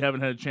weeks, we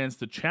haven't had a chance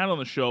to chat on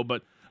the show,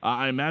 but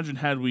I imagine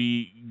had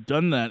we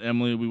done that,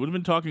 Emily, we would have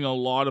been talking a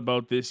lot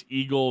about this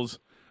Eagles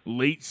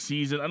late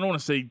season, I don't want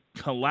to say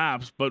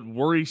collapse, but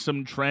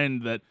worrisome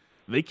trend that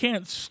they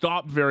can't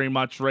stop very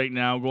much right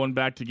now, going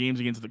back to games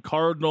against the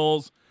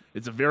Cardinals.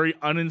 It's a very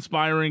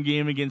uninspiring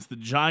game against the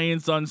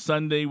Giants on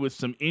Sunday with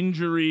some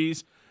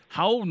injuries.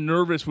 How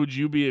nervous would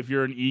you be if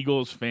you're an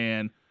Eagles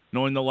fan,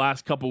 knowing the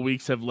last couple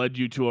weeks have led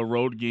you to a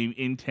road game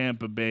in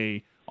Tampa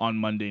Bay on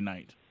Monday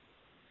night?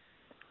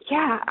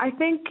 Yeah,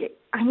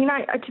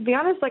 to be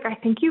honest, I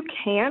think you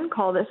can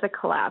call this a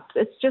collapse.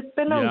 It's just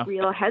been a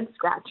real head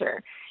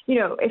scratcher.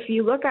 If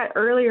you look at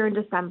earlier in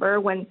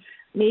December when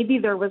maybe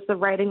there was the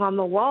writing on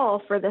the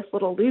wall for this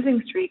little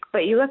losing streak,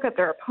 but you look at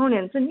their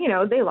opponents and,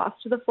 they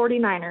lost to the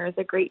 49ers,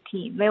 a great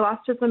team. They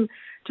lost to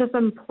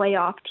some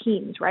playoff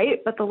teams,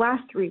 right? But the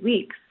last 3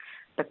 weeks,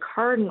 the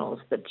Cardinals,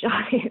 the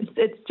Giants,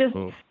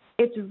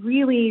 it's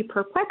really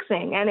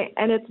perplexing.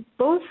 And it's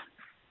both,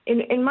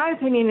 in my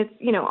opinion, it's,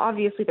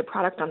 obviously the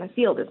product on the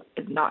field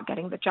is not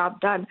getting the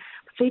job done.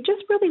 But they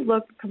just really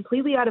look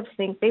completely out of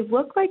sync. They've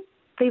looked like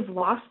they've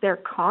lost their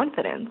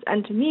confidence.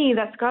 And to me,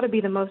 that's got to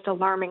be the most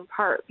alarming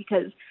part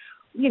because,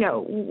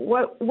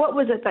 what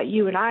was it that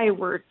you and I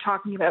were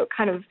talking about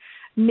kind of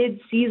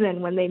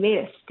mid-season when they made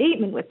a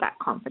statement with that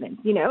confidence?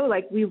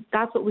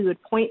 That's what we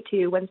would point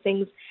to when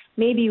things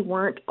maybe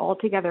weren't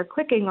altogether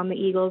clicking on the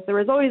Eagles. There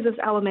was always this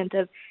element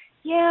of,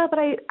 but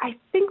I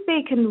think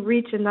they can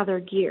reach another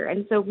gear.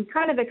 And so we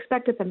kind of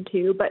expected them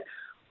to, but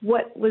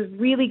what was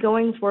really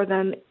going for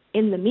them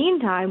in the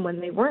meantime,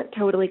 when they weren't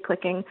totally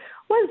clicking,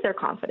 was their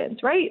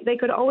confidence, right? They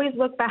could always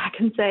look back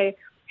and say,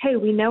 hey,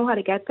 we know how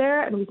to get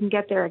there and we can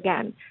get there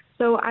again.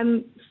 So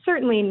I'm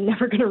certainly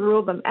never going to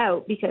rule them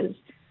out because,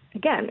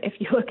 again, if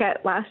you look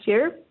at last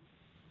year,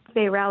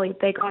 they rallied,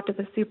 they got to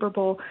the Super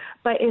Bowl,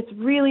 but it's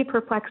really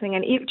perplexing.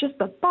 And just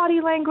the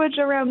body language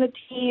around the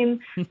team,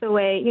 the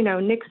way,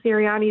 Nick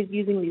Sirianni is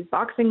using these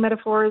boxing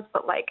metaphors,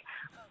 but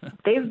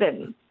they've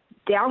been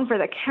down for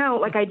the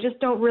count. I just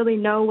don't really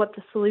know what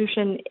the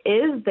solution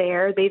is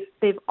there.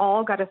 They've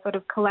all got to sort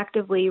of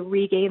collectively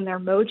regain their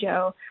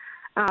mojo.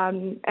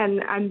 And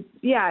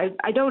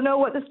I don't know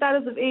what the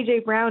status of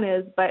AJ Brown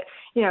is, but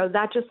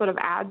that just sort of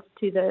adds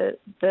to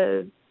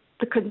the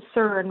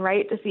concern,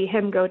 right? To see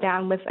him go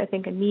down with, I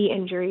think, a knee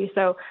injury.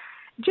 So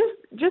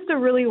just a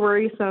really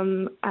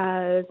worrisome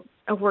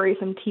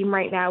team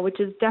right now, which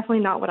is definitely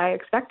not what I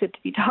expected to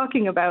be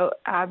talking about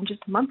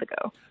just a month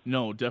ago.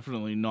 No,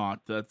 definitely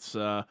not. That's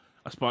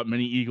a spot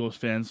many Eagles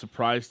fans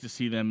surprised to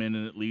see them in,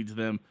 and it leads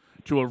them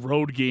to a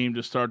road game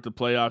to start the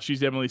playoffs.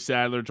 She's Emily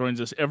Sadler, joins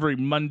us every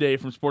Monday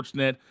from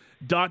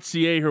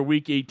Sportsnet.ca. Her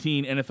Week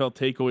 18 NFL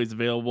takeaway is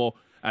available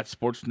at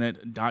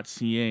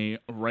Sportsnet.ca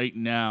right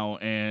now.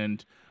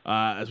 And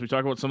as we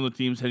talk about some of the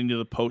teams heading to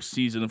the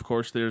postseason, of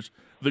course, there's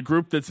the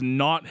group that's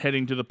not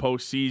heading to the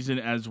postseason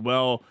as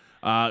well.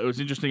 It was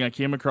interesting. I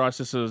came across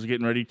this as I was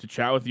getting ready to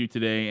chat with you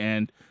today,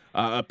 and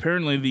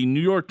apparently the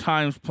New York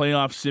Times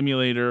playoff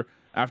simulator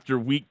after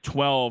Week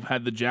 12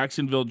 had the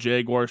Jacksonville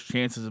Jaguars'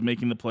 chances of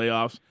making the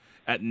playoffs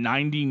at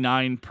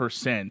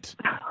 99%.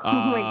 Oh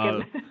my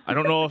goodness. I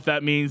don't know if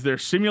that means their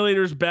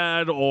simulator's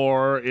bad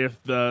or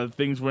if the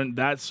things went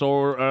that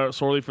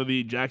sorely for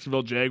the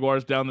Jacksonville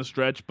Jaguars down the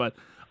stretch, but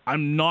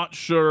I'm not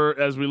sure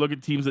as we look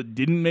at teams that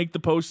didn't make the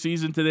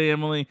postseason today,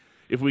 Emily,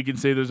 if we can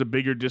say there's a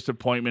bigger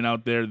disappointment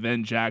out there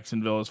than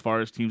Jacksonville as far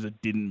as teams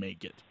that didn't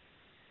make it.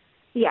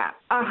 Yeah,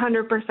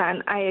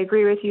 100%. I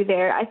agree with you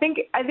there. I think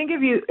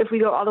if we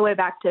go all the way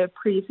back to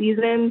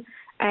preseason,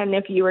 and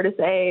if you were to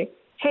say,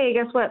 hey,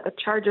 guess what? The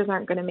Chargers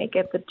aren't going to make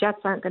it. The Jets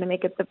aren't going to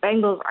make it. The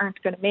Bengals aren't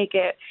going to make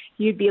it.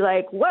 You'd be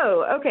like,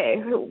 whoa,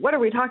 okay, what are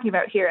we talking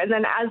about here? And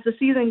then as the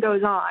season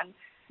goes on,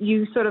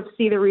 you sort of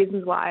see the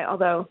reasons why,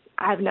 although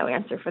I have no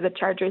answer for the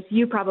Chargers.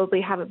 You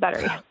probably have a better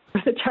answer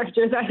for the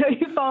Chargers. I know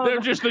you follow They're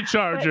just the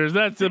Chargers.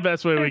 That's the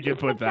best way we can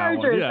put that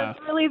Chargers. one. Yeah. That's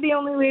really the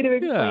only way to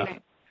explain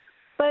it.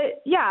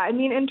 But, yeah, I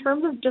mean, in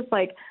terms of just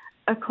like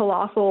a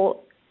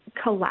colossal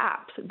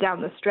collapse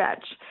down the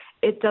stretch,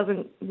 it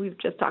doesn't, we've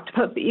just talked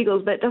about the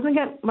Eagles, but it doesn't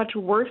get much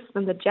worse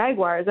than the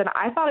Jaguars. And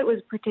I thought it was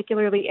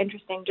particularly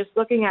interesting just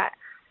looking at,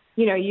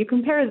 you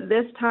compare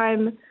this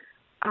time,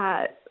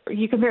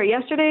 you compare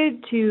yesterday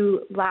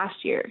to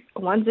last year,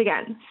 once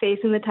again,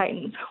 facing the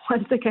Titans,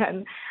 once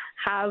again,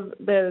 have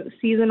the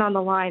season on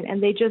the line,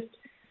 and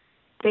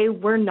they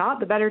were not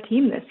the better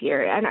team this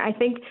year. And I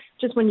think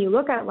just when you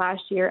look at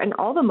last year and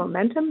all the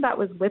momentum that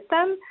was with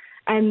them,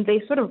 and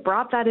they sort of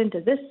brought that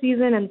into this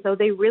season, and so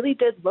they really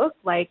did look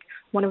like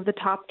one of the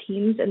top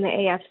teams in the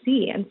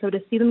AFC. And so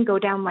to see them go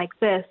down like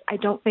this, I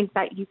don't think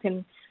that you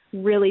can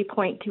really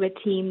point to a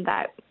team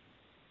that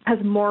has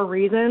more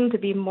reason to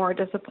be more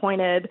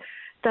disappointed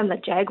than the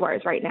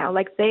Jaguars right now.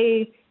 Like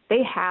they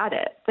they had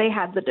it. They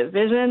had the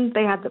division,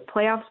 they had the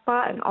playoff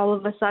spot, and all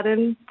of a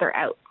sudden they're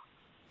out.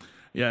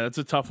 Yeah, that's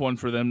a tough one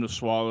for them to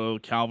swallow.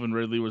 Calvin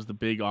Ridley was the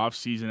big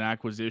offseason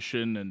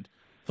acquisition, and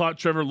thought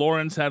Trevor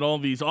Lawrence had all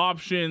these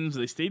options.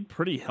 They stayed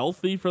pretty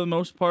healthy for the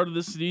most part of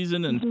this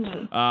season,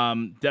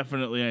 and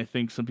definitely I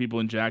think some people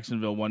in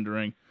Jacksonville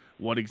wondering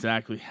what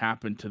exactly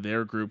happened to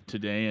their group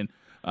today. And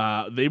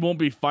they won't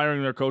be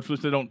firing their coach, at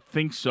least I don't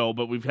think so,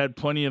 but we've had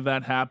plenty of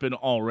that happen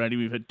already.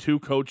 We've had 2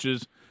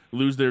 coaches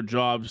lose their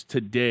jobs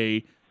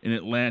today in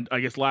Atlanta.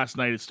 I guess last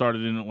night it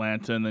started in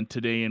Atlanta, and then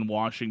today in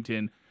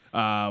Washington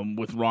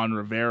with Ron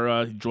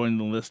Rivera. He joined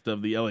the list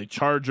of the LA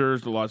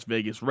Chargers, the Las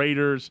Vegas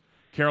Raiders,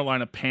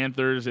 Carolina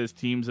Panthers as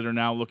teams that are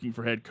now looking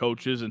for head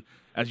coaches. And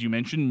as you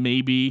mentioned,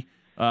 maybe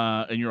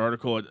in your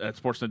article at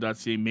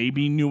sportsnet.ca,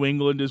 maybe New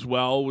England as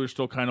well. We're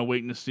still kind of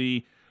waiting to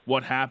see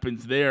what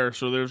happens there.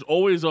 So there's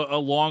always a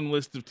long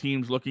list of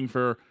teams looking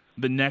for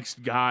the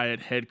next guy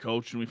at head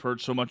coach. And we've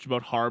heard so much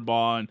about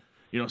Harbaugh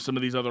and some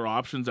of these other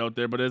options out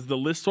there. But as the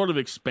list sort of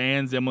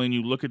expands, Emily, and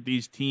you look at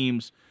these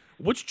teams,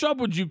 which job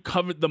would you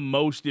covet the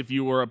most if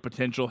you were a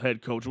potential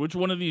head coach? Which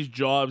one of these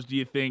jobs do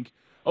you think,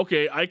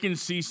 okay, I can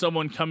see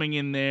someone coming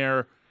in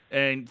there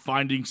and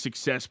finding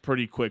success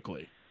pretty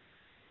quickly?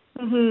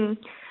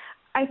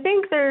 I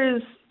think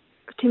there's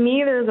a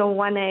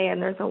 1A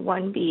and there's a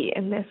 1B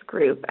in this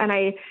group. And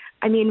I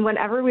mean,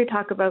 whenever we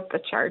talk about the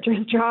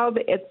Chargers job,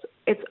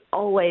 it's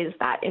always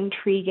that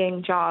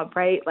intriguing job,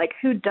 right? Like,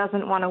 who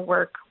doesn't want to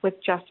work with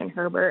Justin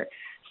Herbert,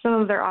 some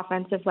of their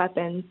offensive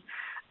weapons?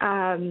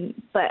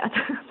 But at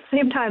the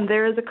same time,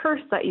 there is a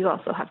curse that you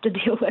also have to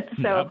deal with.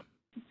 So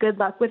good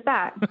luck with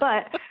that.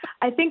 But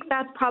I think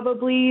that's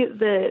probably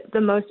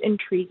the most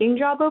intriguing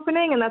job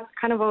opening. And that's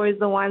kind of always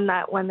the one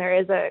that when there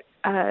is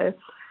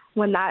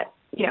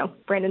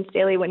Brandon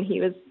Staley, when he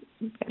was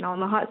on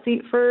the hot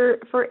seat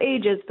for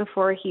ages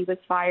before he was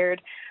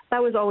fired,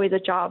 that was always a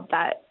job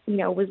that,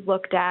 was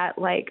looked at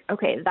like,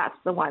 okay, that's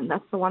the one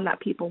that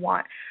people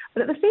want.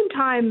 But at the same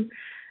time,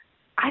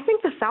 I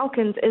think the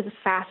Falcons is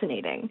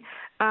fascinating.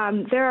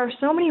 There are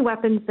so many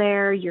weapons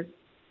there.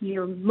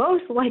 You're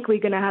most likely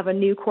going to have a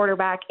new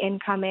quarterback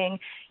incoming.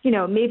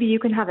 Maybe you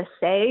can have a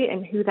say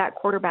in who that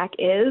quarterback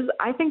is.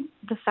 I think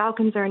the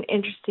Falcons are an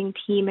interesting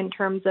team in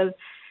terms of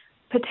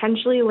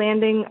potentially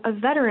landing a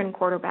veteran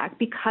quarterback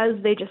because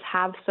they just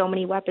have so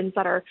many weapons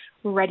that are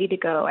ready to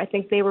go. I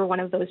think they were one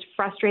of those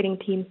frustrating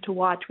teams to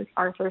watch with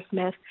Arthur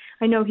Smith.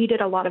 I know he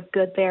did a lot of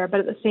good there, but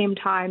at the same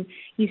time,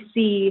 you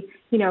see,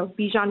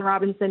 Bijan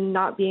Robinson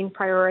not being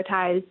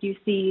prioritized. You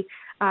see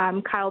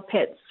Kyle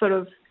Pitts sort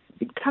of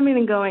coming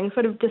and going,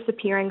 sort of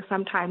disappearing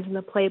sometimes in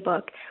the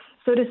playbook.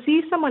 So to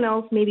see someone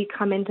else maybe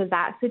come into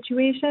that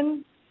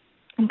situation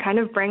and kind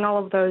of bring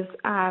all of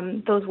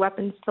those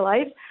weapons to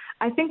life,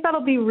 I think that'll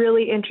be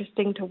really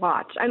interesting to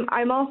watch.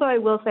 I'm also, I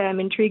will say,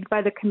 I'm intrigued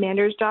by the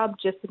Commanders' job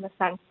just in the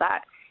sense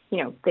that,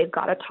 they've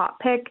got a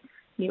top pick,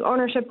 new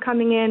ownership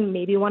coming in,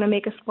 maybe want to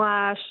make a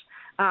splash.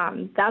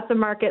 That's a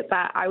market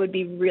that I would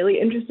be really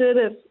interested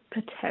if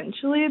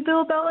potentially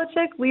Bill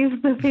Belichick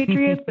leaves the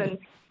Patriots and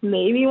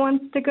maybe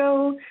wants to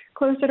go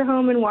closer to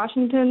home in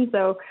Washington.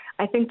 So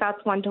I think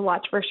that's one to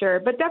watch for sure.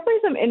 But definitely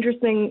some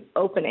interesting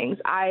openings.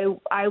 I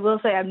will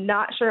say I'm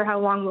not sure how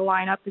long the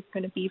lineup is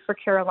going to be for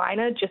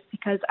Carolina, just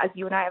because, as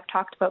you and I have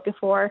talked about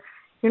before,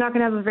 you're not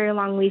going to have a very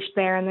long leash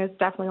there, and there's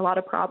definitely a lot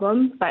of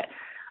problems. But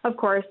of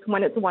course,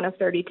 when it's one of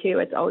 32,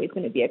 it's always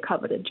going to be a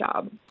coveted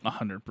job.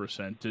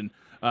 100%. And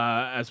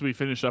as we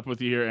finish up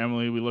with you here,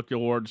 Emily, we look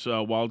towards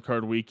Wild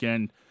Card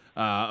Weekend.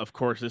 Of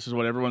course, this is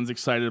what everyone's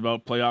excited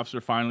about. Playoffs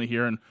are finally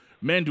here. And,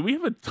 man, do we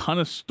have a ton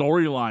of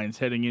storylines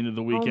heading into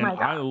the weekend. Oh,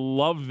 I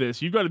love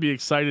this. You've got to be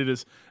excited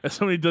as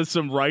somebody does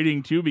some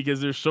writing, too, because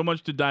there's so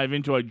much to dive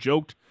into. I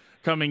joked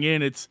coming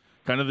in, it's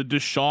kind of the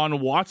Deshaun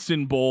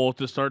Watson Bowl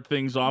to start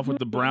things off with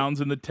the Browns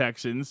and the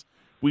Texans.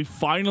 We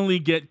finally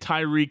get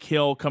Tyreek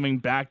Hill coming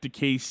back to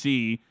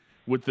KC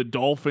with the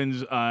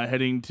Dolphins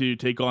heading to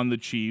take on the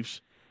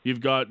Chiefs. You've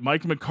got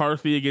Mike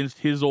McCarthy against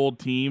his old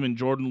team and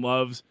Jordan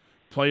Love's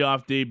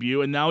playoff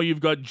debut. And now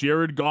you've got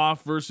Jared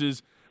Goff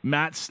versus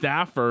Matt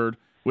Stafford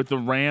with the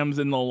Rams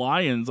and the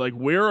Lions. Like,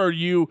 where are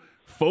you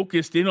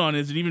focused in on?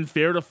 Is it even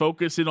fair to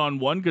focus in on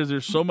one? Because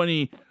there's so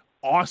many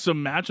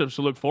awesome matchups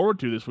to look forward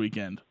to this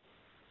weekend.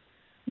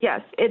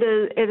 Yes, it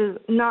is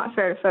not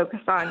fair to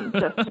focus on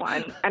just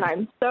one. And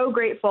I'm so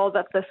grateful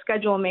that the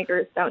schedule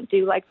makers don't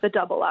do like the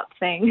double up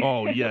thing.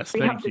 Oh, yes,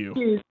 thank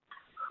you.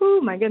 Oh,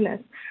 my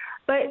goodness.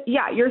 But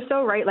yeah, you're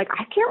so right. Like,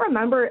 I can't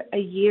remember a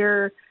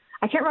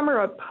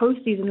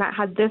postseason that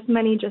had this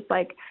many just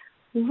like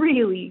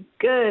really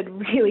good,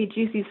 really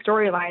juicy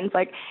storylines.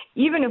 Like,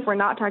 even if we're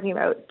not talking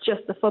about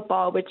just the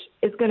football, which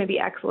is going to be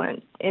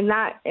excellent in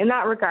that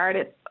regard,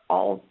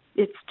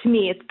 it's to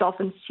me, it's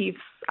Dolphins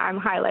Chiefs. I'm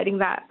highlighting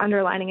that,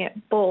 underlining it,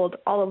 bold,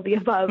 all of the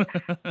above.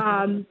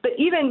 But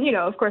even,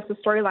 of course, the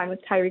storyline with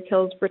Tyreek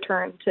Hill's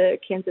return to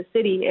Kansas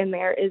City in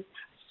there is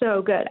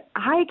so good.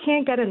 I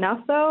can't get enough,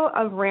 though,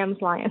 of Rams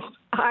Lions.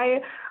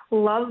 I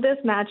love this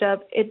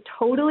matchup. It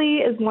totally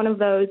is one of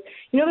those,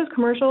 those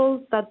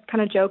commercials that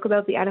kind of joke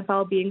about the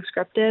NFL being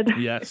scripted?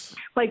 Yes.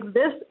 Like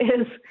this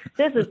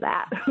is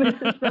that. This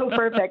is so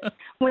perfect.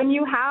 When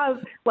you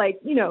have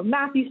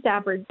Matthew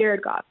Stafford,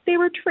 Jared Goff, they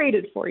were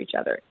traded for each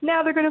other.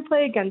 Now they're going to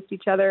play against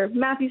each other.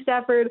 Matthew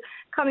Stafford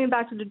coming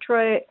back to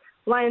Detroit.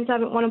 Lions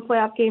haven't won a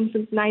playoff game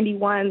since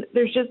 91.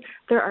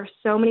 There are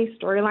so many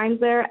storylines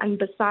there. And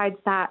besides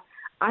that,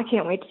 I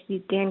can't wait to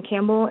see Dan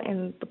Campbell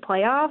in the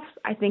playoffs.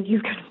 I think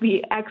he's going to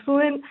be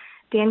excellent.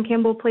 Dan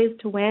Campbell plays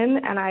to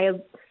win,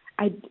 and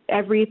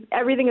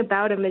everything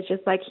about him is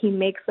just like he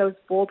makes those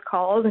bold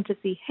calls. And to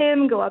see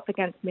him go up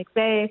against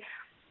McVay,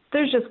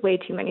 there's just way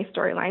too many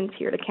storylines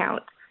here to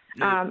count.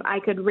 I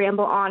could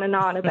ramble on and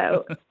on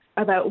about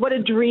what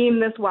a dream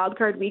this wild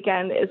card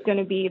weekend is going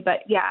to be,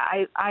 but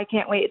yeah, I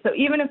can't wait. So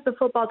even if the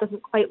football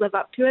doesn't quite live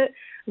up to it,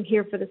 I'm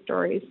here for the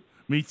stories.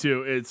 Me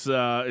too. It's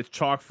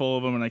chock full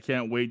of them, and I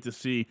can't wait to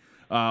see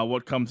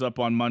what comes up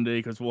on Monday,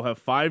 because we'll have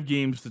 5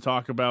 games to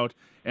talk about,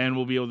 and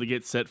we'll be able to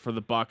get set for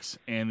the Bucs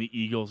and the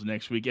Eagles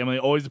next week. Emily,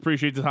 always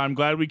appreciate the time.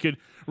 Glad we could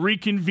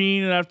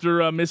reconvene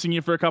after missing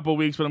you for a couple of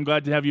weeks, but I'm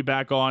glad to have you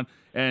back on,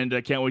 and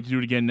I can't wait to do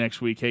it again next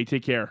week. Hey,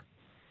 take care.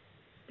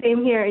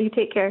 Same here. You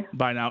take care.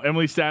 Bye now.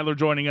 Emily Stadler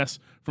joining us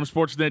from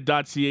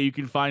Sportsnet.ca. You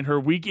can find her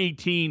Week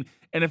 18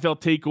 NFL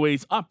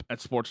takeaways up at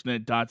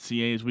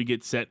Sportsnet.ca as we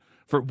get set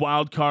for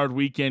Wild Card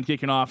Weekend,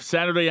 kicking off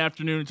Saturday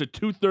afternoon. It's a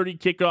 2:30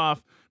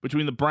 kickoff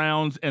between the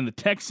Browns and the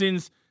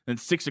Texans. Then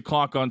 6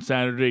 o'clock on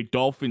Saturday,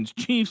 Dolphins,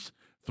 Chiefs.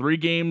 3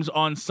 games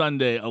on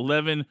Sunday,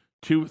 11,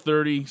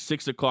 2:30,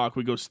 6 o'clock.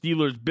 We go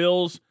Steelers,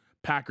 Bills,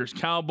 Packers,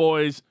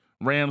 Cowboys,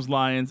 Rams,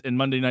 Lions, and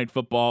Monday Night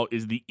Football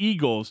is the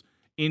Eagles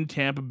in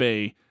Tampa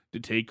Bay to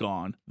take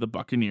on the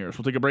Buccaneers.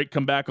 We'll take a break,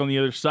 come back on the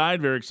other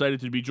side. Very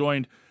excited to be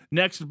joined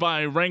next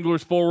by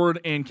Wranglers forward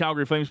and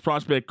Calgary Flames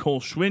prospect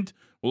Cole Schwindt.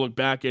 We'll look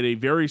back at a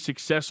very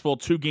successful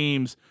 2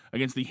 games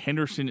against the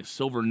Henderson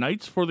Silver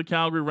Knights for the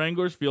Calgary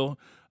Wranglers. Feel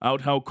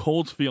out how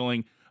Cole's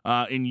feeling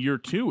in year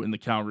 2 in the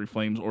Calgary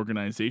Flames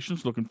organization.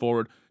 So looking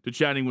forward to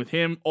chatting with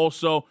him.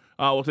 Also,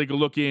 we'll take a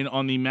look in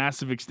on the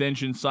massive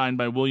extension signed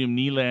by William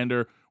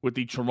Nylander with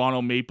the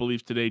Toronto Maple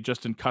Leafs today.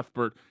 Justin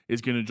Cuthbert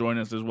is going to join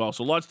us as well.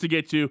 So lots to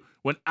get to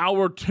when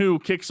Hour 2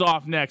 kicks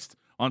off next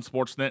on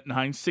Sportsnet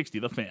 960,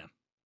 The Fan.